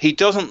was. He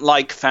doesn't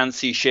like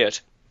fancy shit.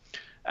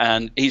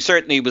 And he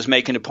certainly was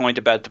making a point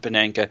about the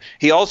Panenka.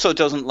 He also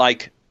doesn't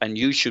like, and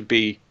you should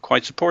be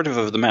quite supportive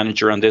of the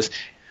manager on this,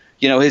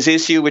 his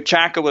issue with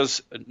Xhaka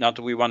was, not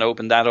that we want to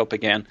open that up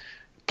again,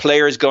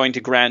 players going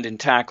to ground in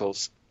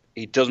tackles.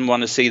 He doesn't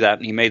want to see that,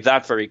 and he made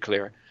that very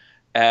clear.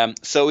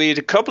 So he had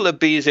a couple of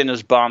bees in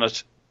his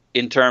bonnet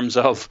in terms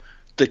of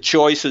the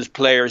choices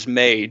players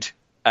made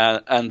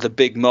and the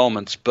big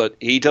moments. But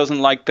he doesn't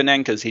like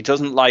Panenkas. He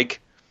doesn't like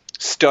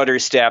stutter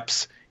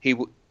steps.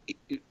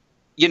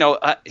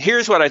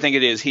 Here's what I think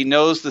it is. He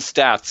knows the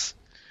stats,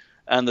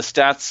 and the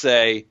stats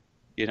say,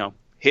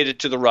 hit it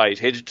to the right,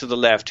 hit it to the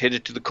left, hit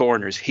it to the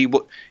corners. He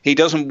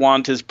doesn't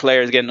want his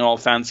players getting all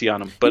fancy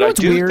on him. But I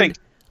do think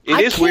it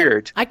is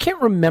weird. I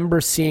can't remember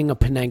seeing a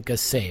Panenka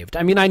saved.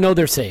 I mean, I know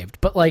they're saved,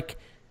 but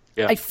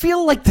I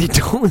feel like they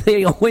don't.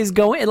 They always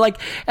go in.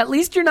 At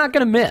least you're not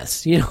going to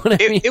miss. You know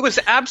what I mean? It was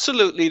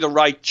absolutely the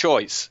right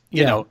choice.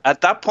 You know,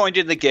 at that point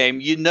in the game,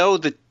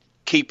 the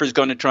keeper's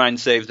going to try and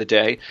save the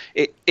day.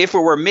 If it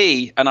were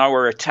me and I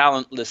were a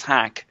talentless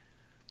hack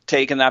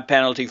taking that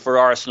penalty for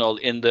Arsenal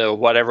in the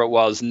whatever it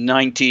was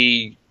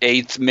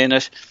 98th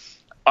minute,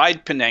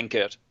 I'd Panenka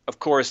it. Of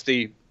course,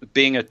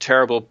 being a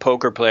terrible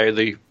poker player,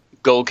 the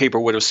goalkeeper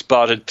would have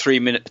spotted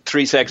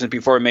 3 seconds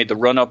before he made the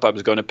run up, I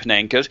was going to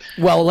Panenka it.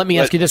 Well, let me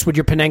ask you this. Would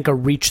your Panenka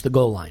reach the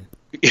goal line?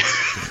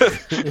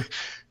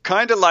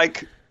 Kind of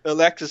like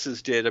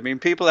Alexis's did. I mean,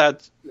 people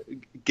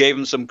gave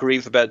him some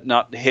grief about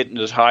not hitting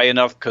it high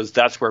enough because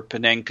that's where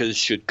Panenka's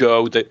should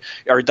go.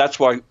 Or that's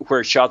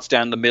where shots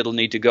down the middle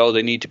need to go.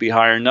 They need to be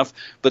higher enough.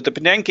 But the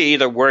Panenka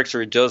either works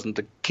or it doesn't.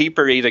 The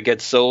keeper either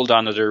gets sold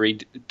on it or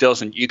he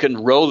doesn't. You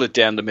can roll it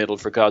down the middle,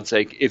 for God's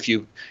sake, if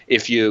you.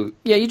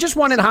 Yeah, you just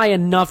want it high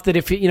enough that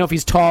if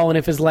he's tall and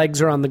if his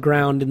legs are on the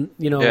ground and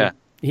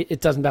it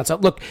doesn't bounce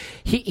out. Look,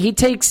 he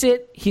takes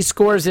it, he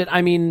scores it.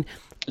 I mean,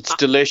 it's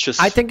delicious.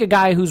 I think a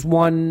guy who's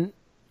won,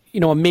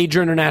 a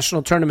major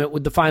international tournament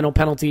with the final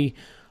penalty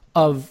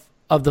of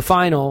the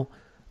final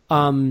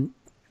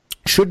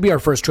should be our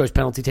first choice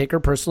penalty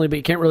taker personally, but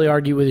you can't really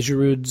argue with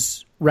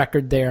Giroud's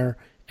record there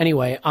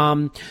anyway.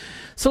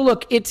 So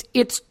look,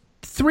 it's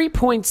 3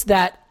 points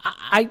that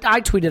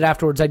I tweeted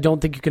afterwards. I don't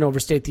think you can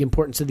overstate the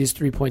importance of these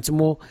 3 points, and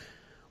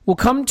we'll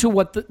come to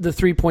what the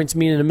 3 points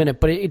mean in a minute,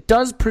 but it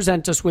does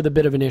present us with a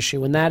bit of an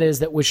issue, and that is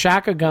that with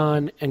Xhaka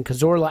gone and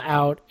Cazorla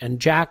out and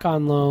Jack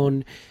on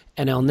loan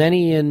and El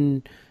Neni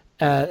in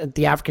at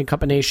the African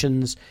Cup of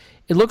Nations,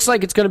 it looks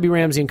like it's going to be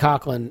Ramsey and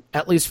Coquelin,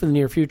 at least for the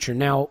near future.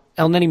 Now,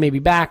 El Neni may be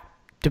back,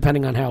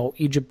 depending on how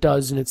Egypt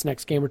does in its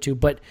next game or two,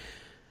 but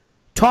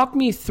talk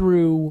me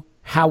through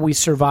how we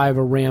survive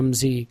a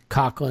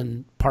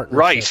Ramsey-Coquelin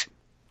partnership.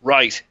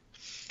 Right.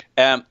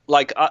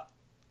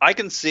 I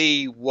can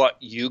see what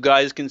you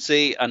guys can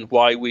see and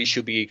why we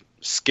should be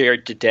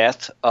scared to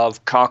death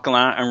of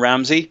Coquelin and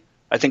Ramsey.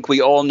 I think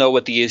we all know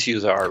what the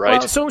issues are,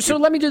 right? Well, so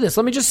let me do this.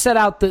 Let me just set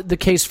out the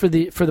case for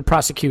the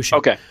prosecution.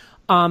 Okay.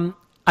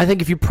 I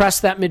think if you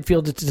press that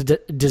midfield, it's a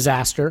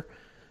disaster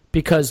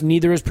because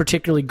neither is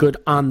particularly good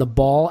on the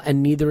ball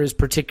and neither is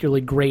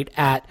particularly great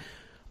at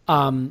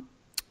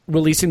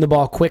releasing the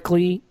ball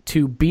quickly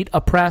to beat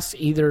a press.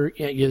 Neither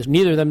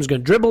of them is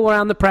going to dribble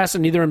around the press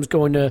and neither of them is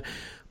going to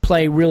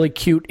play really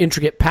cute,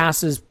 intricate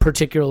passes,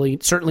 particularly,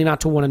 certainly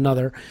not to one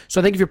another.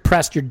 So I think if you're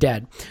pressed, you're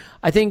dead.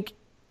 I think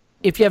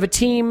if you have a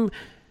team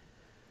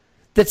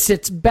that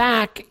sits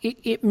back,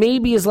 it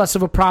maybe is less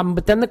of a problem,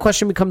 but then the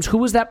question becomes,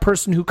 who is that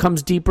person who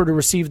comes deeper to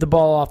receive the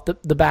ball off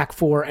the back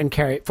four and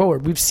carry it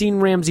forward? We've seen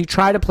Ramsey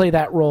try to play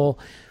that role.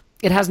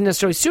 It hasn't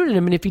necessarily suited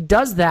him, and if he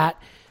does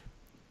that,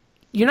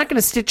 you're not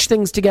going to stitch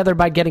things together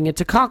by getting it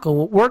to Coquelin.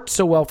 What worked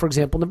so well, for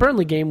example, in the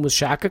Burnley game was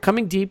Xhaka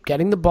coming deep,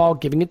 getting the ball,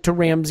 giving it to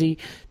Ramsey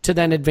to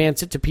then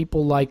advance it to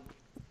people like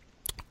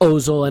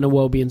Ozil and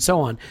Iwobi and so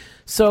on.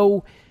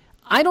 So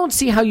I don't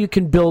see how you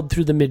can build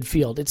through the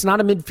midfield. It's not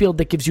a midfield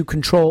that gives you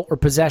control or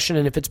possession,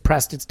 and if it's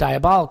pressed, it's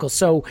diabolical.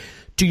 So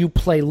do you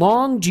play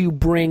long?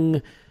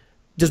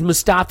 Does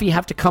Mustafi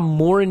have to come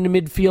more into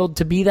midfield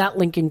to be that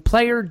linking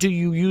player? Do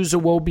you use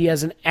Iwobi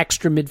as an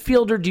extra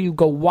midfielder? Do you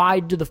go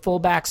wide to the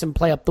fullbacks and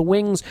play up the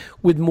wings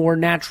with more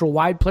natural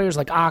wide players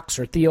like Ox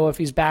or Theo if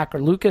he's back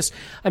or Lucas?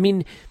 I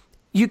mean,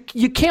 you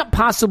can't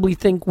possibly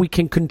think we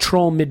can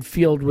control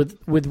midfield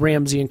with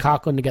Ramsey and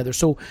Coquelin together.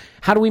 So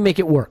how do we make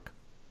it work?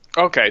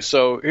 Okay,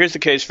 so here's the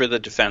case for the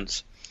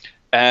defense.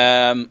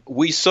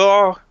 We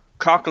saw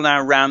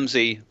Coquelin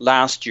Ramsey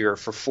last year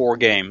for 4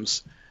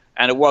 games,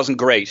 and it wasn't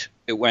great.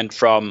 It went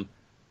from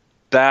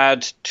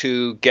bad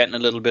to getting a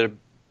little bit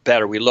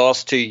better. We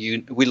lost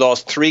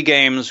 3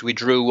 games. We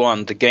drew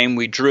 1. The game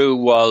we drew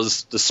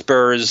was the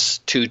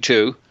Spurs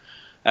 2-2.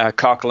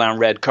 Coquelin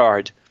red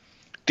card.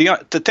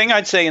 The thing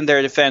I'd say in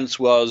their defense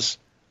was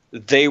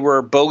they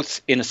were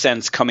both, in a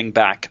sense, coming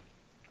back.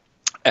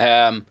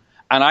 And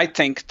I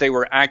think they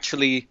were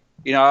actually,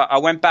 I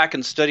went back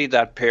and studied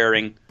that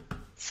pairing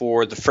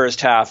for the first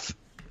half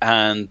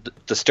and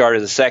the start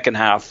of the second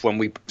half when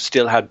we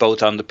still had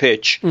both on the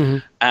pitch. Mm-hmm.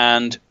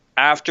 And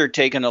after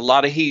taking a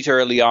lot of heat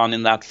early on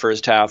in that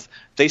first half,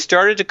 they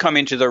started to come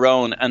into their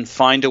own and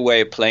find a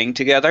way of playing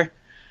together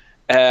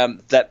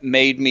that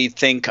made me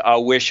think I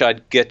wish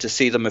I'd get to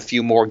see them a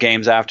few more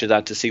games after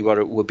that to see what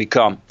it would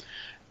become.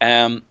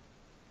 The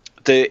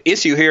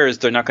issue here is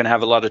they're not going to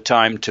have a lot of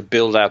time to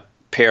build that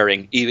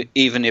pairing,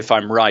 even if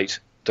I'm right.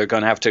 They're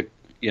going to have to,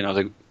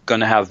 they're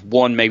going to have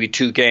 1, maybe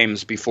 2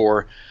 games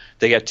before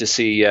they get to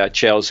see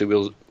Chelsea.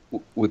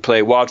 We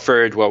play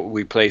Watford,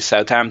 we play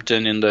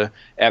Southampton in the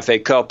FA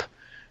Cup.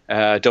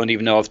 Don't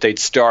even know if they'd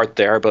start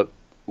there, but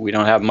we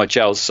don't have much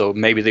else, so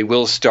maybe they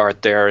will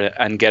start there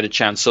and get a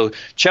chance. So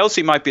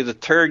Chelsea might be the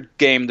 3rd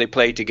game they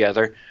play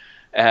together.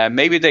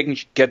 Maybe they can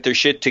get their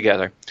shit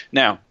together.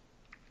 Now,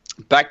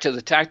 back to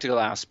the tactical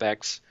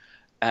aspects.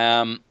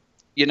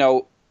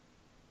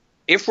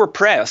 If we're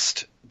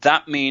pressed,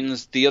 that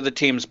means the other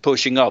team's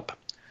pushing up.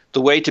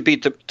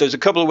 There's a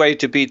couple of ways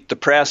to beat the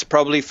press.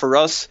 Probably for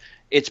us,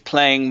 it's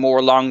playing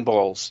more long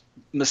balls.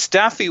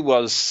 Mustafi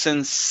was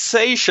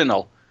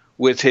sensational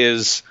with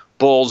his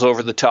balls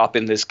over the top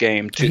in this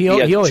game. He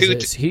always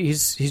is.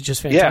 He's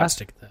just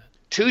fantastic at that.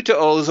 2 to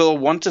Ozil,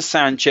 1 to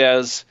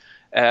Sanchez.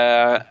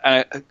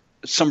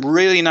 Some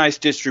really nice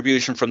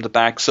distribution from the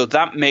back. So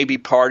that may be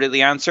part of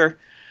the answer.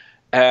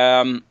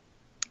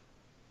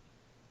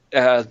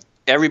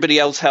 everybody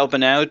else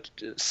helping out.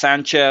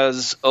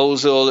 Sanchez,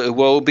 Ozil,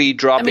 Iwobi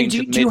dropping to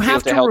midfield do you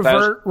have to help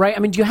revert, out. right? I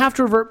mean, do you have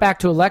to revert back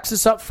to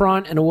Alexis up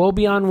front and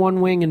Iwobi on one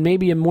wing and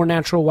maybe a more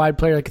natural wide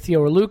player like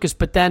Theo or Lucas,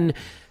 but then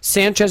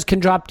Sanchez can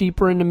drop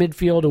deeper into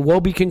midfield,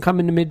 Iwobi can come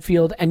into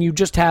midfield, and you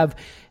just have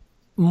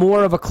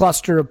more of a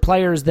cluster of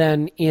players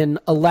than in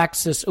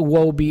Alexis,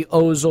 Iwobi,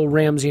 Ozil,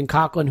 Ramsey, and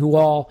Coughlin, who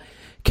all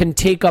can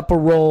take up a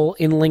role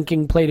in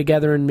linking play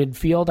together in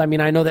midfield. I mean,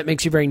 I know that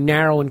makes you very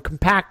narrow and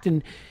compact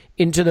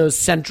into those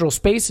central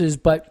spaces,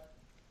 but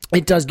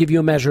it does give you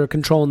a measure of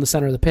control in the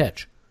center of the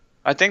pitch.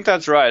 I think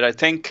that's right.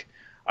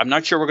 I'm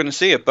not sure we're going to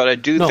see it, but I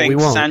do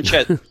think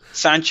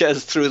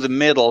Sanchez through the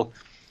middle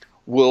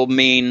will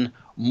mean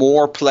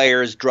more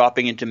players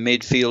dropping into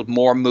midfield,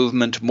 more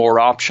movement, more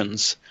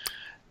options.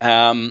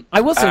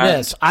 I will say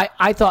this.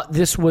 I thought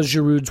this was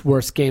Giroud's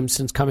worst game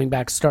since coming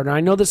back starter.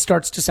 I know this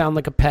starts to sound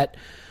like a pet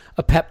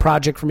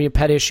project for me, a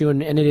pet issue,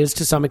 and it is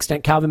to some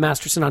extent. Calvin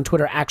Masterson on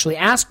Twitter actually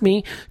asked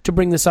me to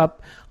bring this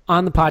up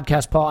on the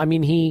podcast, Paul. I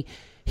mean,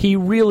 he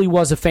really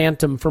was a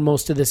phantom for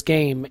most of this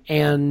game,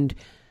 and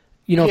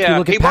if you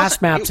look at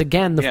pass maps,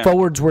 again, the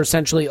forwards were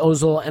essentially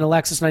Ozil and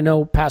Alexis, and I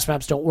know pass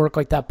maps don't work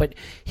like that, but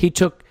he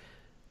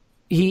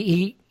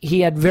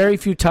had very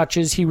few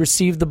touches. He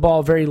received the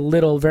ball very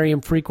little, very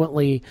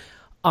infrequently.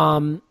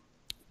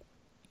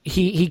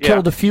 He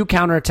killed a few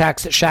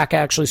counterattacks that Xhaka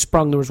actually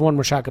sprung. There was one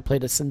where Xhaka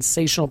played a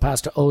sensational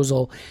pass to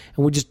Ozil,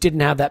 and we just didn't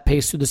have that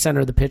pace through the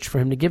center of the pitch for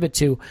him to give it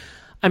to.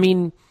 I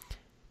mean,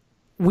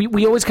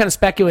 we always kind of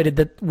speculated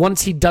that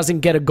once he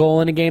doesn't get a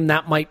goal in a game,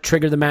 that might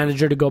trigger the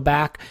manager to go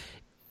back.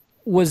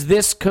 Was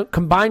this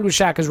combined with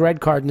Xhaka's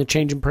red card and the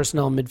change in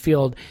personnel in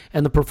midfield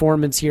and the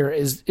performance here,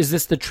 is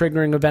this the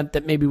triggering event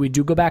that maybe we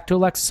do go back to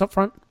Alexis up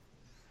front?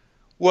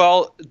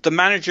 Well, the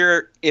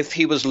manager, if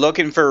he was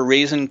looking for a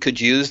reason, could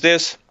use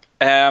this.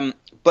 But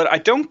I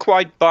don't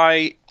quite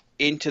buy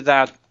into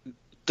the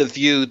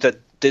view that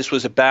this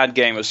was a bad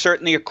game. It was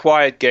certainly a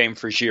quiet game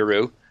for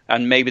Giroud,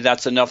 and maybe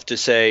that's enough to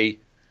say,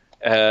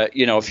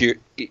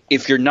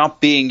 if you're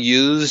not being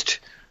used,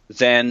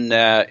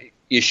 then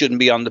you shouldn't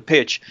be on the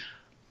pitch.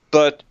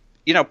 But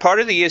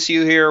part of the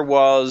issue here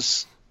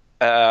was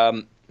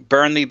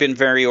Burnley been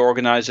very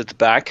organised at the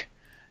back,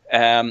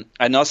 and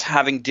us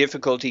having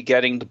difficulty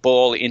getting the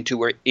ball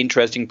into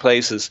interesting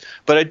places.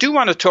 But I do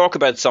want to talk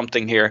about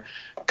something here,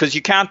 because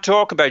you can't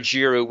talk about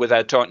Giroud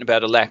without talking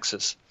about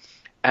Alexis.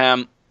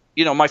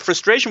 My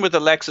frustration with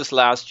Alexis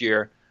last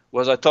year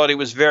was I thought he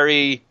was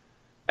very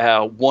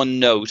one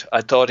note.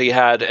 I thought he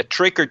had a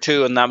trick or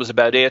two, and that was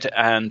about it.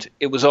 And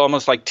it was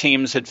almost like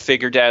teams had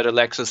figured out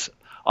Alexis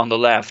on the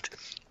left.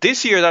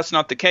 This year, that's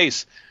not the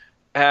case.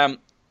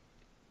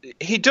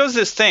 He does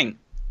this thing,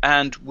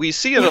 and we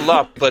see it a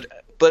lot, but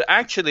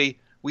actually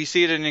we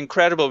see it in an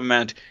incredible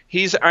amount.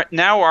 He's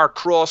now our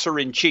crosser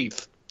in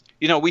chief.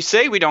 We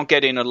say we don't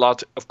get in a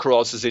lot of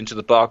crosses into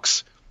the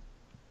box.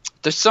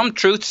 There's some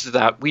truth to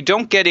that. We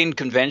don't get in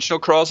conventional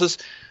crosses.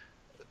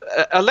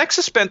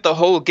 Alexis spent the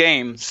whole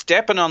game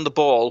stepping on the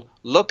ball,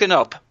 looking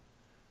up,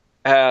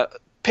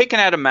 picking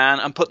out a man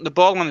and putting the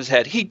ball on his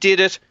head. He did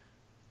it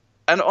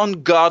an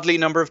ungodly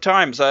number of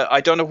times.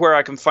 I don't know where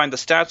I can find the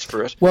stats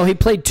for it. Well, he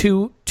played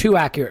two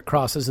accurate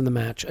crosses in the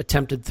match,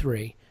 attempted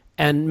 3.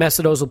 And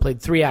Mesut Ozil played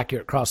 3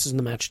 accurate crosses in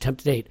the match,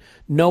 attempted 8.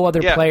 No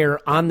other player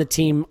on the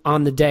team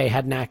on the day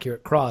had an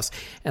accurate cross.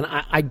 And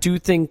I do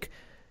think...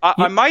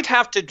 I might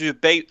have to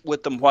debate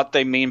with them what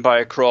they mean by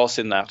a cross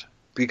in that.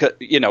 Because,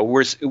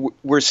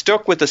 we're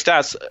stuck with the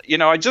stats.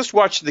 I just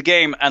watched the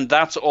game and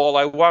that's all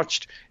I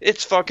watched.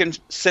 It's fucking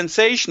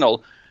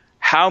sensational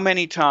how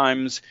many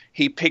times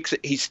he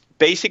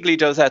basically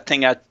does that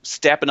thing at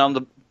stepping on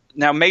the...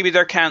 Now, maybe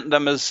they're counting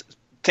them as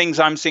things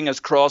I'm seeing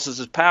as crosses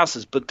as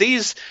passes, but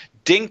these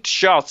dinked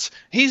shots,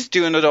 he's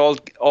doing it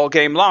all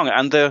game long.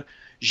 And the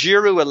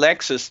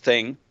Giroud-Alexis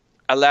thing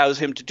allows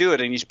him to do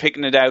it, and he's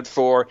picking it out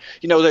for...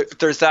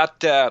 there's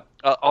that...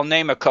 I'll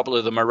name a couple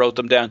of them. I wrote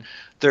them down.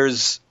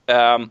 There's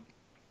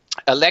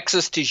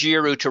Alexis to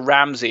Giroud to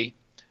Ramsey,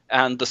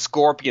 and the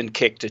scorpion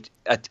kick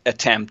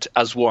attempt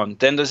as one.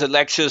 Then there's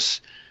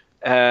Alexis...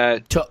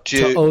 to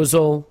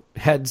Ozil,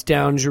 heads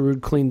down,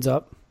 Giroud cleans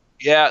up.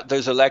 Yeah,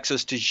 there's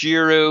Alexis to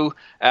Giroud,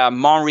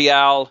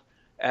 Monreal.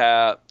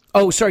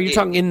 Sorry, you're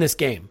talking in this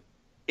game.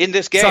 In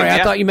this game, sorry,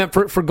 I thought you meant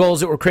for goals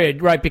that were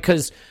created, right?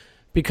 Because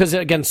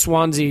against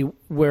Swansea,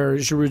 where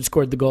Giroud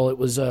scored the goal, it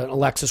was an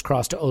Alexis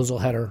cross to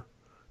Ozil header.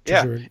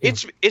 Giroud.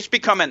 It's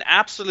become an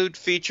absolute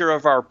feature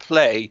of our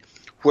play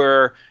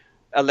where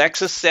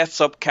Alexis sets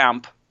up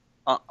camp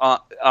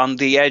on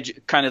the edge,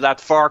 kind of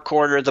that far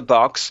corner of the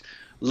box,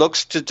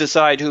 looks to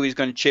decide who he's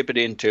going to chip it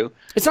into.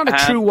 It's not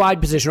a true wide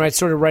position, right? It's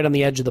sort of right on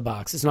the edge of the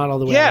box. It's not all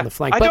the way on the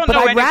flank. But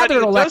I'd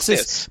rather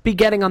Alexis be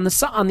getting on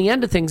the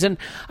end of things, and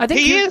I think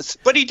he is.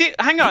 But he did.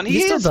 Hang on, he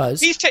still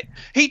does.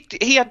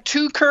 He had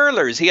 2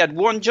 curlers. He had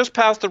one just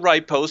past the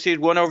right post. He had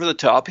one over the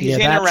top. He's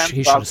in around.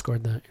 He should have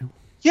scored that.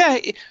 Yeah,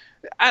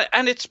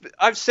 and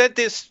I've said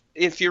this.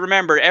 If you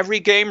remember,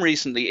 every game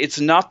recently, it's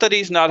not that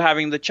he's not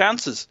having the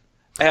chances.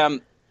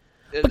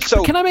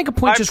 But can I make a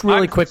point just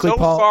really quickly, so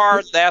Paul? I'm so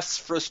far less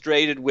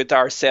frustrated with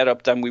our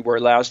setup than we were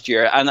last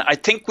year, and I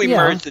think we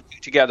merged the two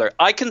together.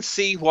 I can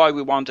see why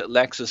we want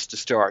Alexis to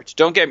start.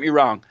 Don't get me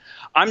wrong.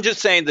 I'm just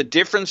saying the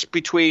difference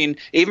between,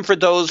 even for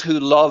those who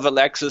love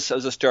Alexis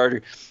as a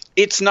starter,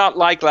 it's not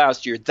like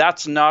last year.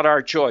 That's not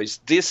our choice.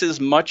 This is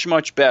much,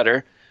 much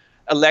better.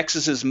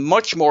 Alexis is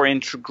much more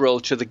integral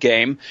to the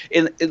game.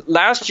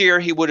 Last year,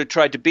 he would have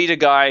tried to beat a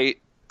guy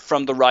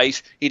from the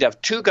right. He'd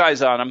have two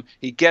guys on him.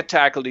 He'd get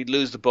tackled. He'd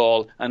lose the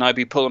ball, and I'd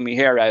be pulling my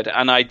hair out.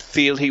 And I'd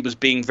feel he was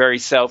being very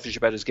selfish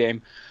about his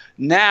game.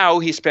 Now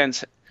he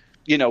spends,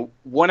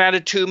 1 out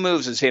of 2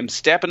 moves is him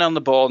stepping on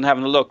the ball and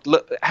having a look.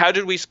 Look, how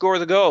did we score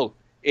the goal?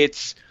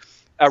 It's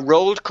a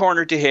rolled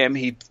corner to him.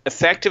 He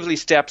effectively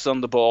steps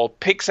on the ball,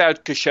 picks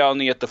out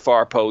Koscielny at the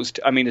far post.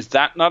 I mean, is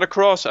that not a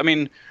cross? I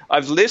mean,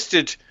 I've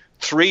listed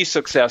 3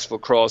 successful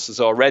crosses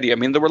already. I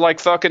mean, there were like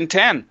fucking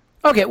 10.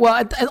 Okay,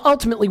 well,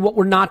 ultimately what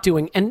we're not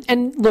doing,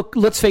 and look,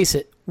 let's face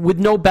it, with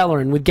no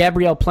Bellerin, with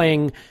Gabriel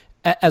playing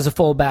as a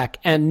fullback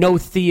and no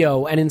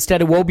Theo, and instead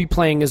Iwobi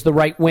playing as the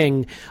right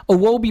wing,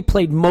 Iwobi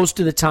played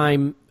most of the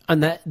time on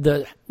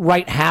the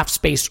right half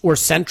space or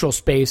central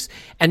space,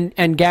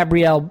 and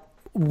Gabriel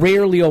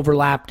rarely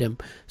overlapped him.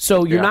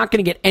 So you're not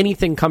going to get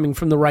anything coming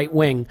from the right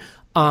wing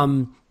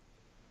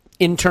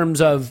in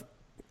terms of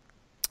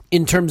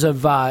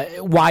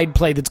wide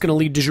play that's going to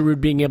lead to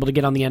Giroud being able to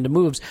get on the end of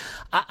moves.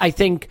 I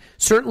think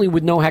certainly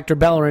with no Hector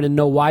Bellerin and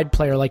no wide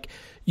player, like,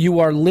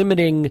 you are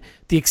limiting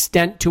the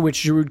extent to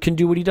which Giroud can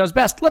do what he does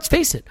best. Let's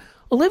face it,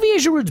 Olivier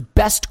Giroud's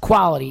best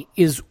quality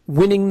is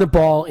winning the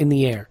ball in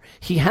the air.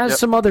 He has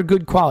some other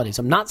good qualities.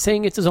 I'm not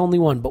saying it's his only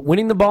one, but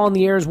winning the ball in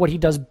the air is what he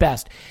does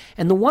best.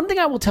 And the one thing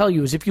I will tell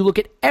you is if you look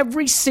at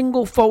every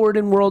single forward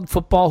in world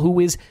football who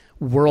is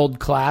world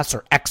class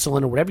or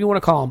excellent or whatever you want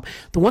to call them,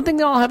 the one thing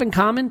they all have in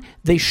common,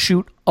 they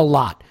shoot a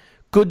lot.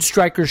 Good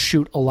strikers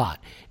shoot a lot.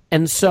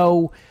 And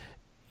so,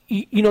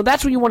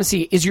 that's what you want to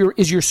see. Is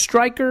your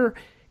striker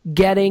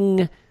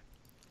getting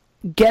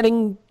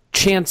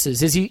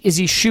chances? Is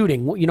he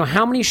shooting?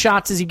 How many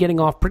shots is he getting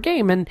off per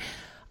game? And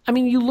I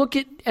mean, you look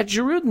at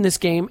Giroud in this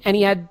game, and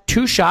he had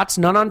 2 shots,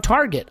 none on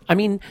target. I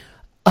mean,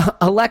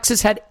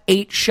 Alexis had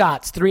 8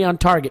 shots, 3 on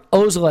target.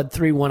 Ozil had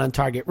 3, 1 on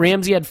target.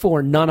 Ramsey had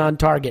 4, none on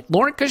target.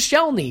 Laurent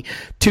Koscielny,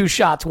 2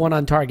 shots, 1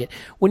 on target.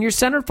 When your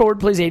center forward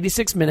plays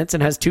 86 minutes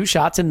and has 2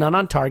 shots and none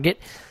on target,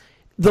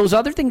 those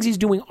other things he's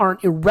doing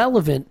aren't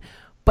irrelevant.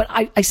 But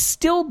I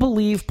still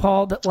believe,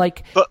 Paul, that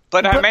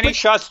But how many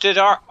shots did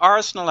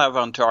Arsenal have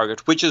on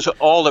target? Which is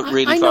all that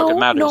really fucking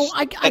matters. No,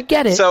 I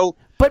get it.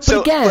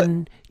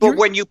 But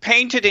when you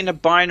paint it in a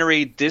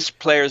binary, this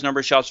player's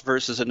number of shots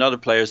versus another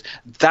player's,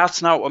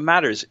 that's not what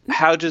matters.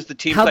 How does the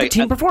team play? How the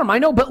team perform? I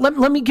know, but let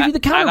me give you the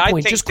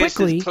counterpoint just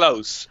quickly.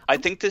 I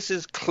think this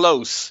is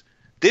close.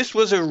 This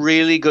was a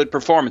really good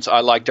performance. I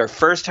liked our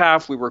first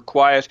half. We were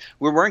quiet.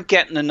 We weren't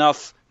getting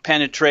enough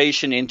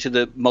penetration into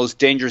the most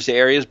dangerous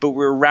areas, but we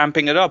were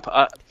ramping it up.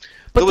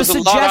 But the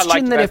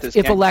suggestion that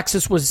if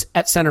Alexis was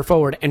at center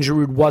forward and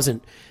Giroud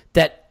wasn't,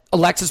 that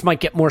Alexis might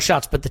get more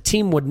shots, but the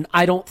team wouldn't,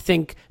 I don't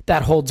think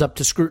that holds up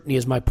to scrutiny,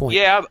 is my point.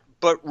 Yeah,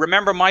 but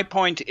remember, my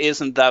point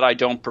isn't that I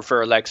don't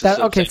prefer Alexis.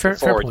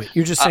 Fair point.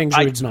 You're just saying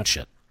Giroud's not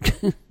shit.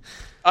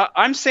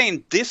 I'm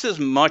saying this is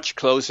much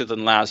closer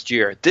than last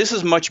year. This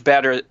is much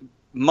better,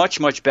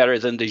 much better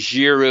than the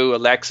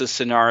Giroud-Alexis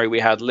scenario we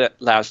had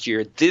last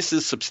year. This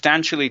is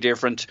substantially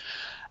different,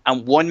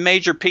 and one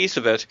major piece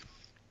of it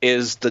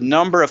is the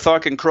number of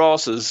fucking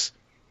crosses.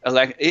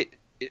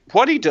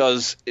 What he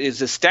does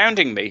is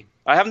astounding me.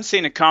 I haven't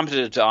seen it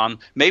commented on.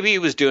 Maybe he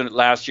was doing it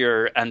last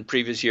year and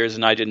previous years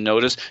and I didn't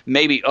notice.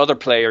 Maybe other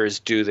players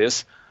do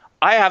this.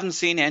 I haven't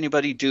seen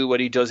anybody do what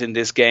he does in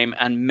this game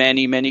and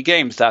many, many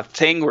games. That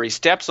thing where he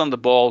steps on the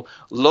ball,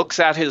 looks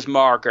at his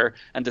marker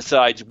and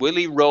decides, will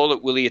he roll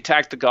it, will he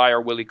attack the guy,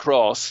 or will he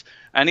cross?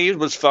 And he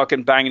was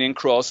fucking banging in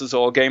crosses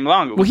all game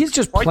long. Well, he's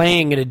just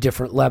playing at a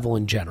different level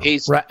in general.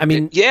 Right? I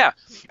mean, yeah.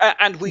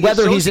 And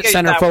whether he's at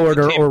center forward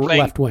or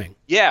left wing.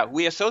 Yeah,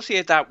 we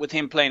associate that with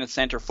him playing at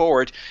center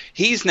forward.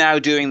 He's now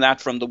doing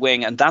that from the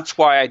wing, and that's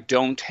why I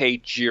don't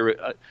hate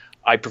Giroud.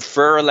 I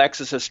prefer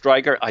Alexis as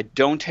striker. I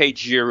don't hate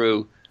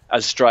Giroud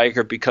as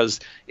striker because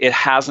it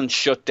hasn't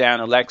shut down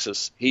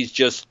Alexis. He's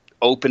just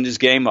opened his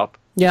game up.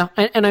 Yeah,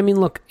 and I mean,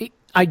 look,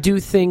 I do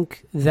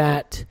think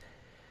that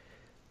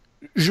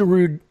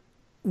Giroud,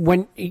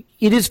 when it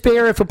is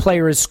fair if a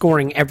player is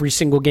scoring every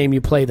single game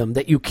you play them,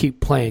 that you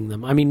keep playing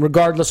them. I mean,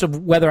 regardless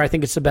of whether I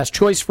think it's the best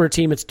choice for a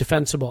team, it's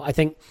defensible. I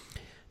think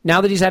now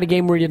that he's had a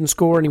game where he didn't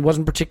score and he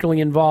wasn't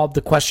particularly involved,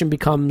 the question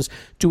becomes,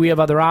 do we have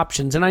other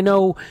options? And I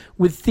know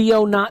with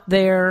Theo not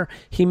there,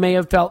 he may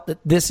have felt that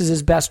this is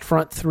his best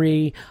front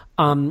three.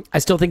 I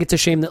still think it's a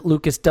shame that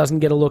Lucas doesn't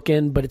get a look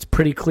in, but it's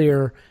pretty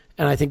clear,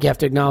 and I think you have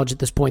to acknowledge at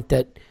this point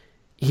that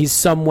he's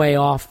some way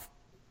off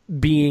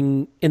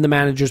being in the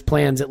manager's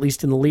plans, at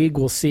least in the league.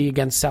 We'll see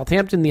against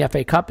Southampton, the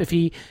FA Cup, if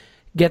he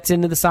gets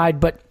into the side.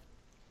 But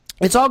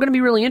it's all going to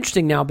be really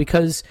interesting now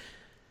because,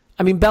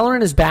 I mean,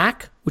 Bellerin is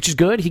back. which is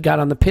good. He got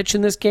on the pitch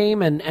in this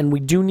game, and we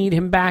do need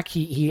him back.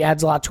 He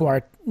adds a lot to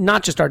our,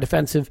 not just our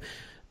defensive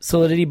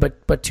solidity,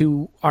 but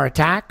to our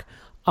attack.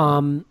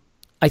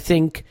 I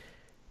think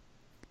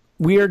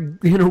we're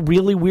in a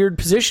really weird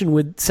position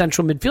with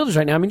central midfielders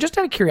right now. I mean, just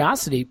out of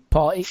curiosity,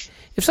 Paul, if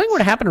something were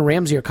to happen to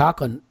Ramsey or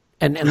Coughlin,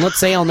 and let's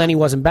say El Neni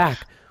wasn't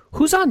back,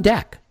 who's on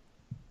deck?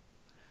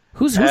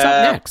 Who's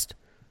up next?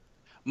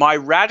 My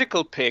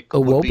radical pick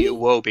would be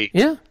Iwobi.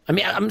 Yeah. I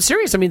mean, I'm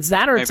serious. I mean, it's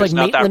that or it's like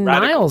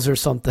Maitland-Niles or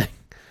something.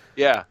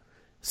 Yeah.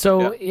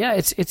 So, yeah,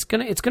 it's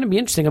gonna be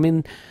interesting. I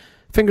mean,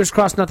 fingers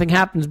crossed nothing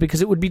happens,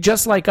 because it would be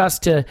just like us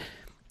to,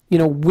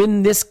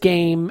 win this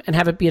game and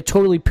have it be a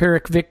totally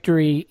Pyrrhic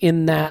victory,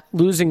 in that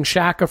losing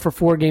Xhaka for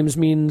 4 games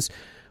means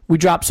we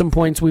drop some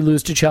points, we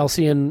lose to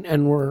Chelsea,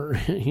 and we're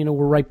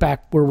we're right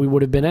back where we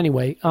would have been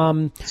anyway.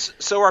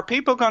 So are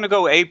people going to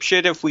go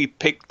apeshit if we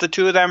pick the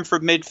two of them for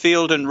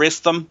midfield and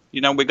risk them?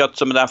 We got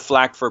some of that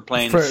flack for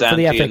playing Santi for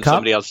the FA and Cup?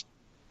 Somebody else.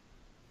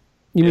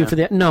 You mean for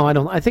the? No, I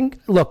don't. I think.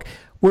 Look,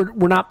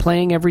 we're not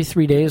playing every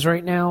 3 days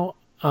right now.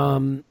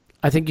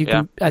 I think you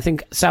can. I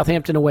think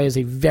Southampton away is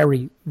a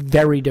very,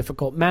 very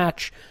difficult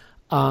match.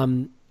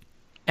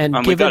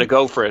 And we've got to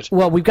go for it.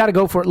 Well, we've got to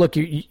go for it. Look,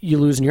 you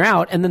lose and you're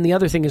out. And then the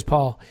other thing is,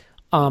 Paul,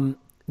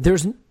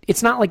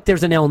 it's not like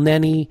there's an El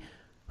Neni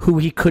who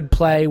he could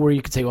play where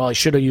you could say, well, he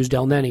should have used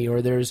El Neni,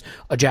 or there's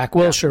a Jack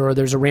Wilshere, or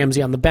there's a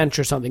Ramsey on the bench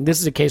or something. This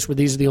is a case where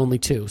these are the only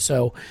two.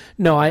 So,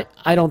 no, I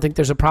don't think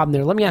there's a problem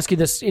there. Let me ask you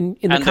this. In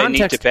the context, they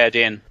need to bed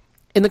in.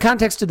 In the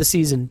context of the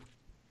season,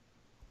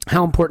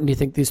 how important do you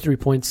think these 3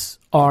 points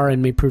are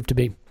and may prove to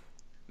be?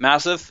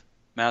 Massive.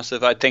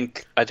 I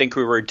think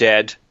we were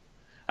dead.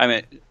 I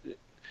mean,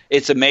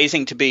 it's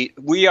amazing to be.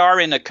 We are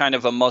in a kind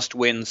of a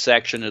must-win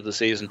section of the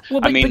season.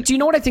 Well, but do you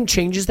know what I think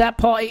changes that,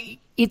 Paul?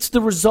 It's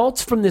the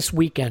results from this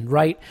weekend,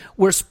 right?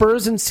 Where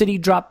Spurs and City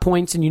drop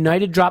points, and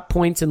United drop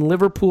points, and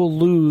Liverpool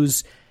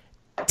lose.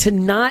 To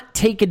not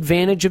take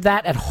advantage of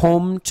that at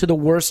home to the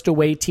worst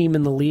away team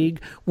in the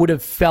league would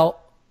have felt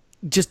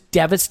just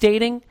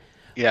devastating.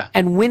 Yeah.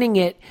 And winning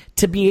it,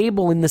 to be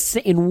able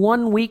in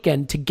one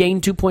weekend to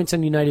gain 2 points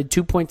on United,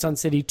 2 points on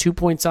City, 2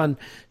 points on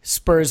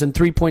Spurs, and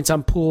 3 points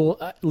on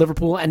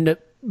Liverpool, and to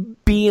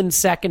be in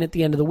second at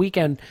the end of the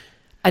weekend,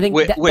 I think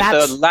with that's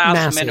the last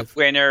massive. Minute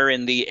winner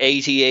in the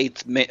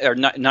 88th or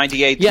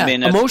 98th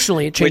minute.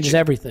 Emotionally, it changes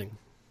everything.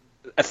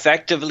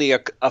 Effectively,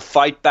 a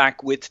fight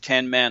back with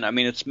 10 men. I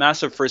mean, it's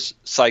massive for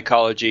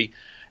psychology.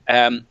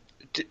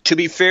 To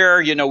be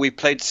fair, we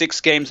played 6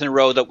 games in a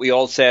row that we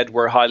all said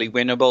were highly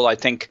winnable. I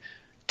think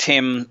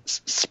Tim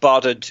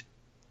spotted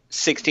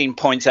 16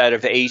 points out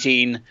of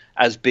 18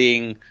 as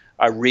being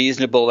a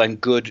reasonable and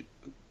good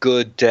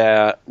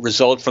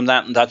result from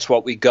that, and that's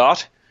what we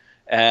got.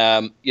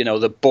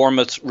 The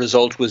Bournemouth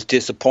result was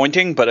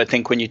disappointing, but I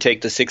think when you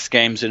take the 6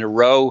 games in a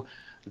row,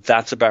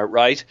 that's about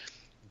right.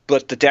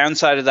 But the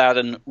downside of that,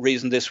 and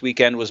reason this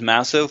weekend was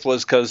massive,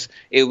 was because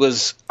it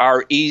was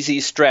our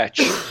easy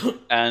stretch,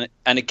 and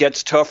it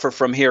gets tougher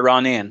from here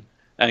on in,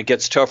 and it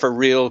gets tougher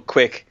real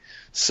quick.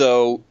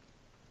 So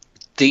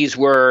these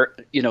were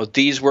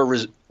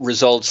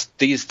results.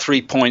 These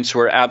 3 points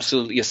were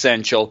absolutely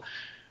essential.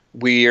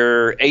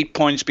 We're 8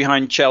 points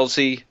behind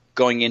Chelsea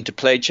going into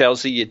play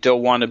Chelsea. You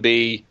don't want to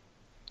be,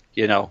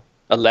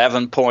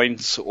 11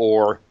 points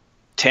or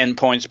 10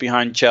 points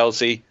behind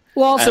Chelsea.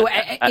 Well, also,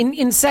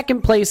 in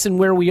second place and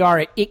where we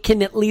are, it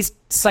can at least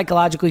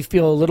psychologically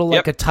feel a little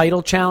like a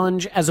title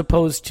challenge, as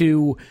opposed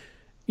to,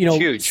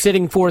 huge.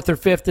 Sitting 4th or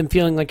 5th and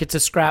feeling like it's a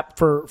scrap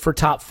for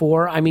top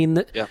 4. I mean,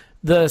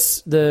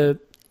 the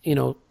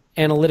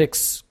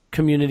analytics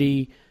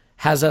community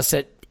has us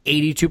at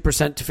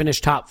 82% to finish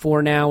top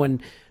 4 now,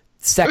 and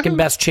second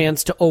best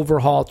chance to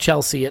overhaul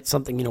Chelsea at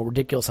something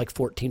ridiculous like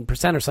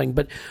 14% or something.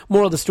 But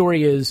moral of the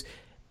story is,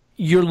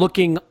 you're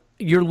looking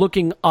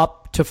up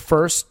to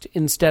first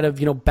instead of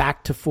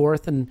back to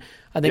 4th, and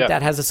I think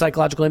that has a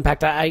psychological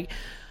impact. I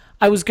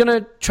was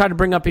gonna try to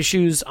bring up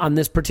issues on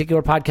this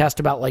particular podcast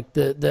about like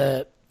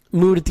the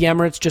mood at the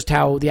Emirates, just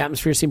how the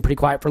atmosphere seemed pretty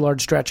quiet for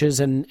large stretches,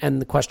 and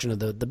the question of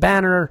the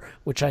banner,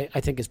 which I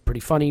think is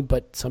pretty funny,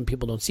 but some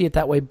people don't see it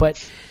that way.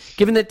 But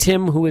given that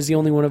Tim, who is the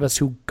only one of us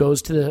who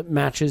goes to the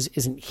matches,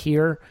 isn't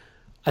here,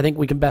 I think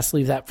we can best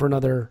leave that for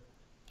another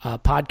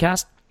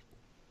podcast.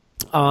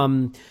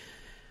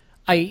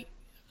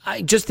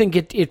 I just think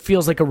it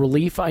feels like a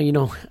relief. It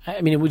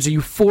was a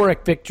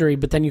euphoric victory,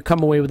 but then you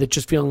come away with it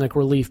just feeling like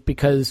relief,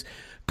 because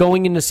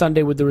going into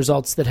Sunday with the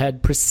results that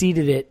had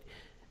preceded it,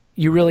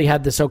 you really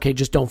had this, okay,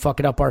 just don't fuck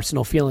it up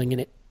Arsenal feeling.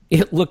 And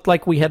it looked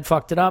like we had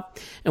fucked it up,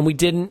 and we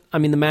didn't. I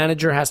mean, the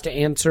manager has to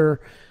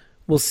answer.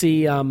 We'll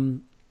see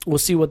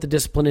what the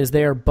discipline is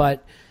there,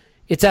 but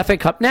it's FA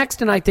Cup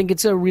next, and I think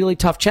it's a really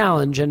tough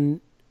challenge. And,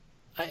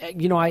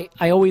 I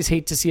always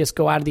hate to see us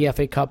go out of the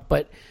FA Cup,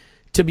 but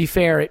to be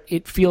fair,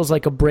 it feels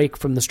like a break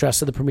from the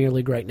stress of the Premier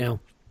League right now.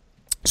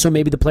 So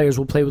maybe the players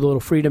will play with a little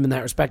freedom in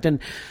that respect. And,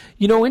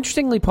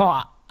 interestingly,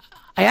 Paul,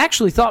 I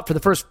actually thought for the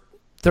first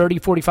 30,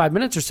 45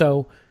 minutes or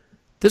so,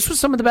 this was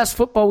some of the best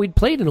football we'd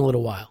played in a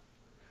little while.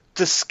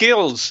 the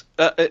skills,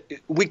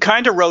 we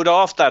kind of wrote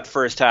off that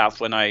first half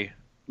when I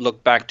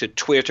look back to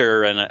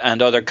Twitter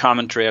and other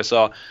commentary I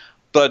saw.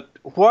 But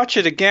watch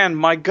it again.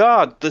 My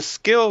God, the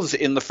skills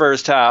in the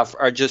first half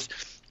are just,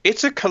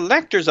 it's a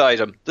collector's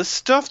item. The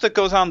stuff that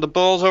goes on, the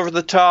balls over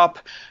the top,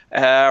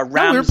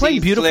 Ramsey, we were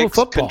playing beautiful flicks,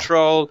 football.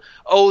 Control,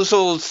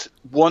 Ozil's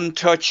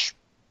one-touch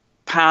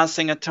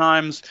passing at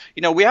times.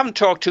 You know, we haven't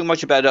talked too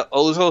much about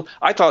Ozil.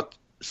 I thought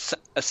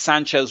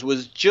Sanchez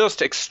was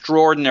just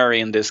extraordinary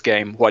in this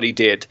game, what he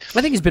did.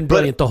 I think he's been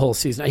brilliant the whole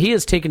season. He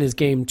has taken his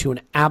game to an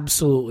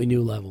absolutely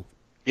new level.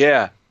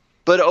 Yeah.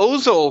 But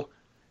Ozil,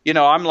 you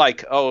know, I'm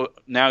like, oh,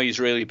 now he's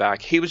really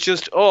back. He was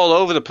just all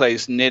over the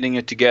place, knitting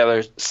it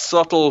together.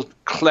 Subtle,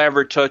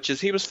 clever touches.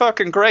 He was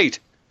fucking great.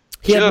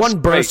 He had one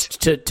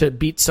burst to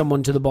beat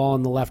someone to the ball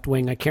on the left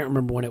wing. I can't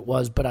remember when it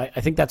was, but I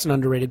think that's an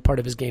underrated part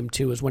of his game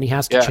too, is when he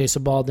has to chase a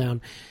ball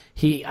down.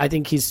 I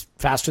think he's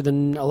faster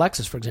than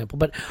Alexis, for example.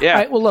 But yeah,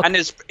 right, well, look, and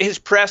his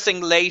pressing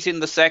late in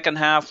the second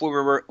half when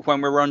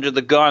we were under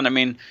the gun. I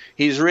mean,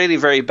 he's really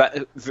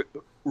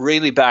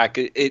really back.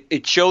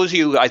 It shows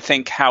you, I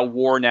think, how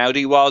worn out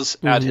he was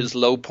at his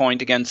low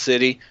point against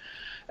City,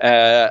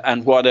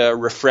 and what a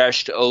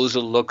refreshed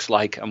Ozil looks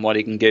like and what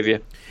he can give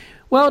you.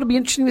 Well, it'll be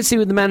interesting to see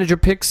what the manager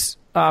picks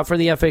for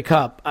the FA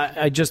Cup.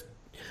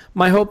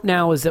 My hope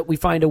now is that we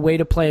find a way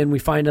to play and we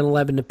find an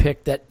 11 to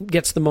pick that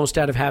gets the most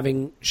out of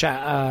having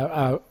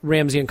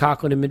Ramsey and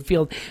Coughlin in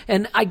midfield.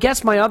 And I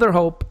guess my other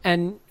hope,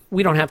 and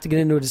we don't have to get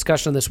into a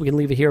discussion on this, we can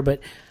leave it here,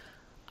 but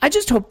I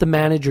just hope the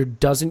manager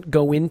doesn't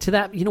go into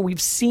that. You know, we've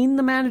seen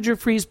the manager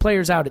freeze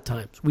players out at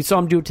times. We saw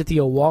him do it to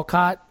Theo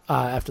Walcott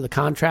after the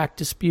contract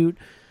dispute.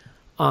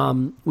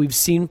 We've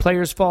seen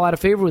players fall out of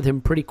favor with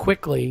him pretty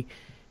quickly.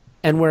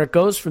 And where it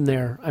goes from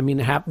there, I mean,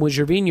 it happened with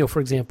Gervinho, for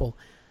example.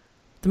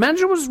 The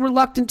manager was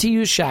reluctant to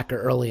use Xhaka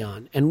early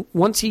on. And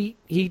once he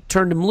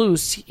turned him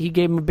loose, he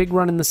gave him a big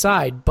run in the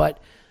side. But,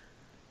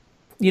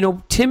 you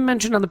know, Tim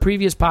mentioned on the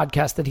previous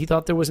podcast that he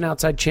thought there was an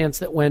outside chance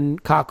that when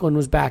Coughlin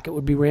was back, it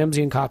would be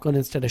Ramsey and Coughlin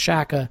instead of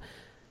Xhaka. I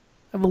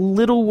have a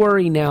little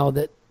worry now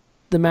that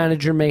the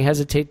manager may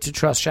hesitate to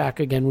trust Xhaka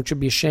again, which would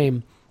be a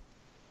shame.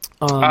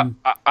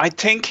 I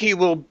think he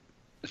will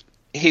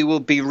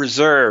be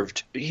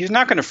reserved. He's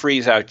not going to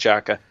freeze out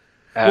Xhaka.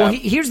 Well,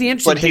 here's the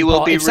interesting thing,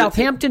 Paul. If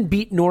Southampton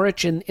beat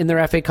Norwich in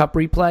their FA Cup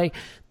replay,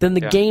 then the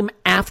game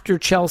after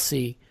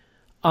Chelsea,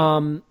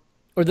 or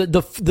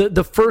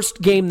the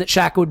first game that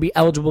Xhaka would be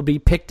eligible to be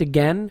picked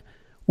again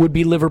would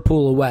be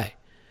Liverpool away.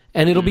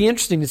 And it'll be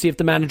interesting to see if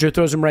the manager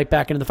throws him right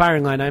back into the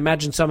firing line. I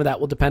imagine some of that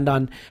will depend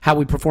on how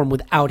we perform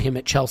without him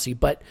at Chelsea.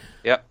 But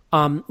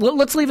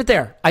let's leave it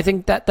there. I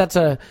think that's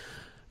a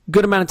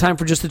good amount of time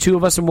for just the two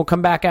of us, and we'll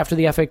come back after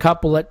the FA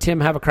Cup. We'll let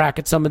Tim have a crack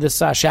at some of this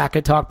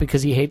Xhaka talk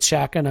because he hates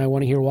Xhaka, and I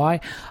want to hear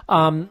why.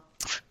 And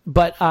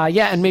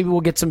maybe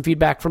we'll get some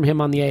feedback from him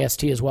on the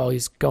AST as well.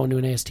 He's going to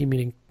an AST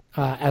meeting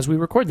as we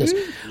record this.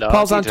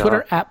 Paul's on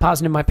Twitter at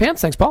Pausing in My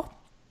Pants. Thanks, Paul.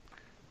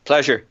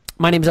 Pleasure.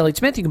 My name's Elliot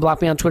Smith. You can block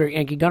me on Twitter at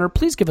Yankee Gunner.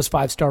 Please give us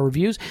 5-star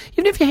reviews.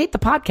 Even if you hate the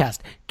podcast,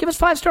 give us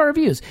 5-star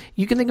reviews.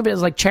 You can think of it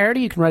as like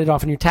charity. You can write it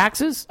off on your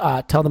taxes.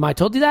 Tell them I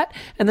told you that.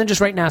 And then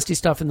just write nasty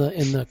stuff in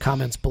the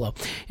comments below.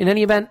 In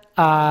any event,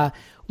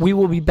 we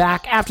will be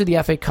back after the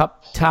FA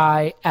Cup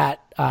tie at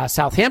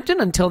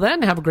Southampton. Until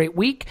then, have a great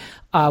week.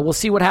 We'll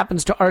see what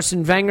happens to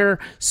Arsene Wenger.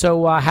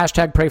 So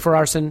hashtag pray for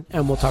Arsene,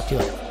 and we'll talk to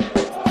you later.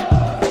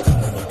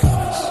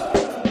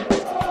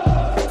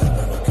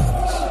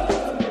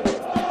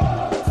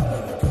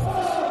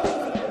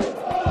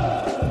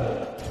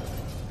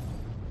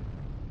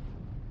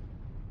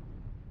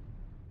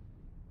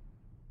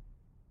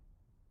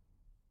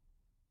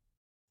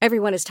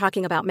 Everyone is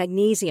talking about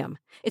magnesium.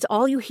 It's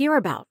all you hear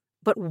about.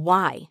 But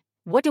why?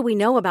 What do we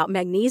know about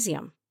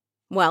magnesium?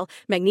 Well,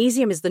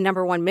 magnesium is the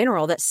 #1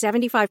 mineral that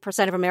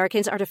 75% of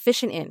Americans are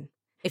deficient in.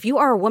 If you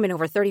are a woman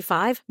over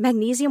 35,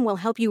 magnesium will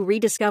help you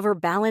rediscover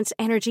balance,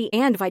 energy,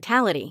 and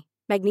vitality.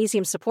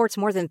 Magnesium supports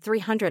more than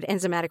 300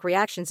 enzymatic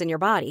reactions in your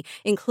body,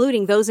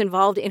 including those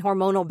involved in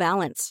hormonal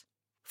balance.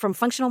 From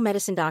functional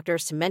medicine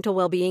doctors to mental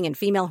well-being and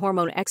female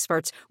hormone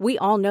experts, we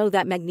all know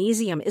that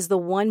magnesium is the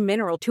one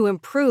mineral to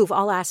improve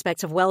all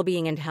aspects of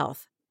well-being and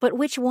health. But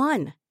which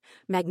one?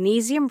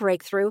 Magnesium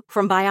Breakthrough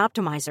from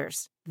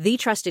Bioptimizers, the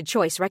trusted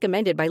choice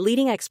recommended by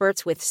leading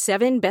experts with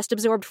 7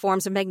 best-absorbed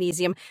forms of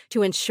magnesium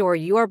to ensure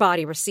your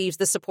body receives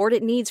the support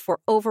it needs for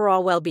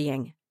overall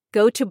well-being.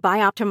 Go to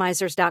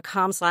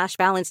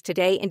bioptimizers.com/balance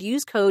today and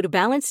use code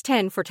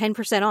BALANCE10 for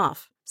 10%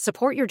 off.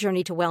 Support your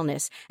journey to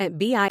wellness at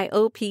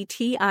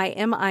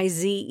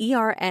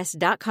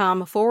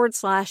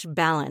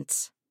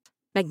bioptimizers.com/balance.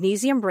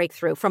 Magnesium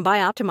Breakthrough from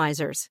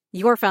Bioptimizers,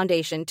 your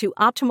foundation to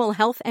optimal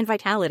health and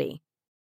vitality.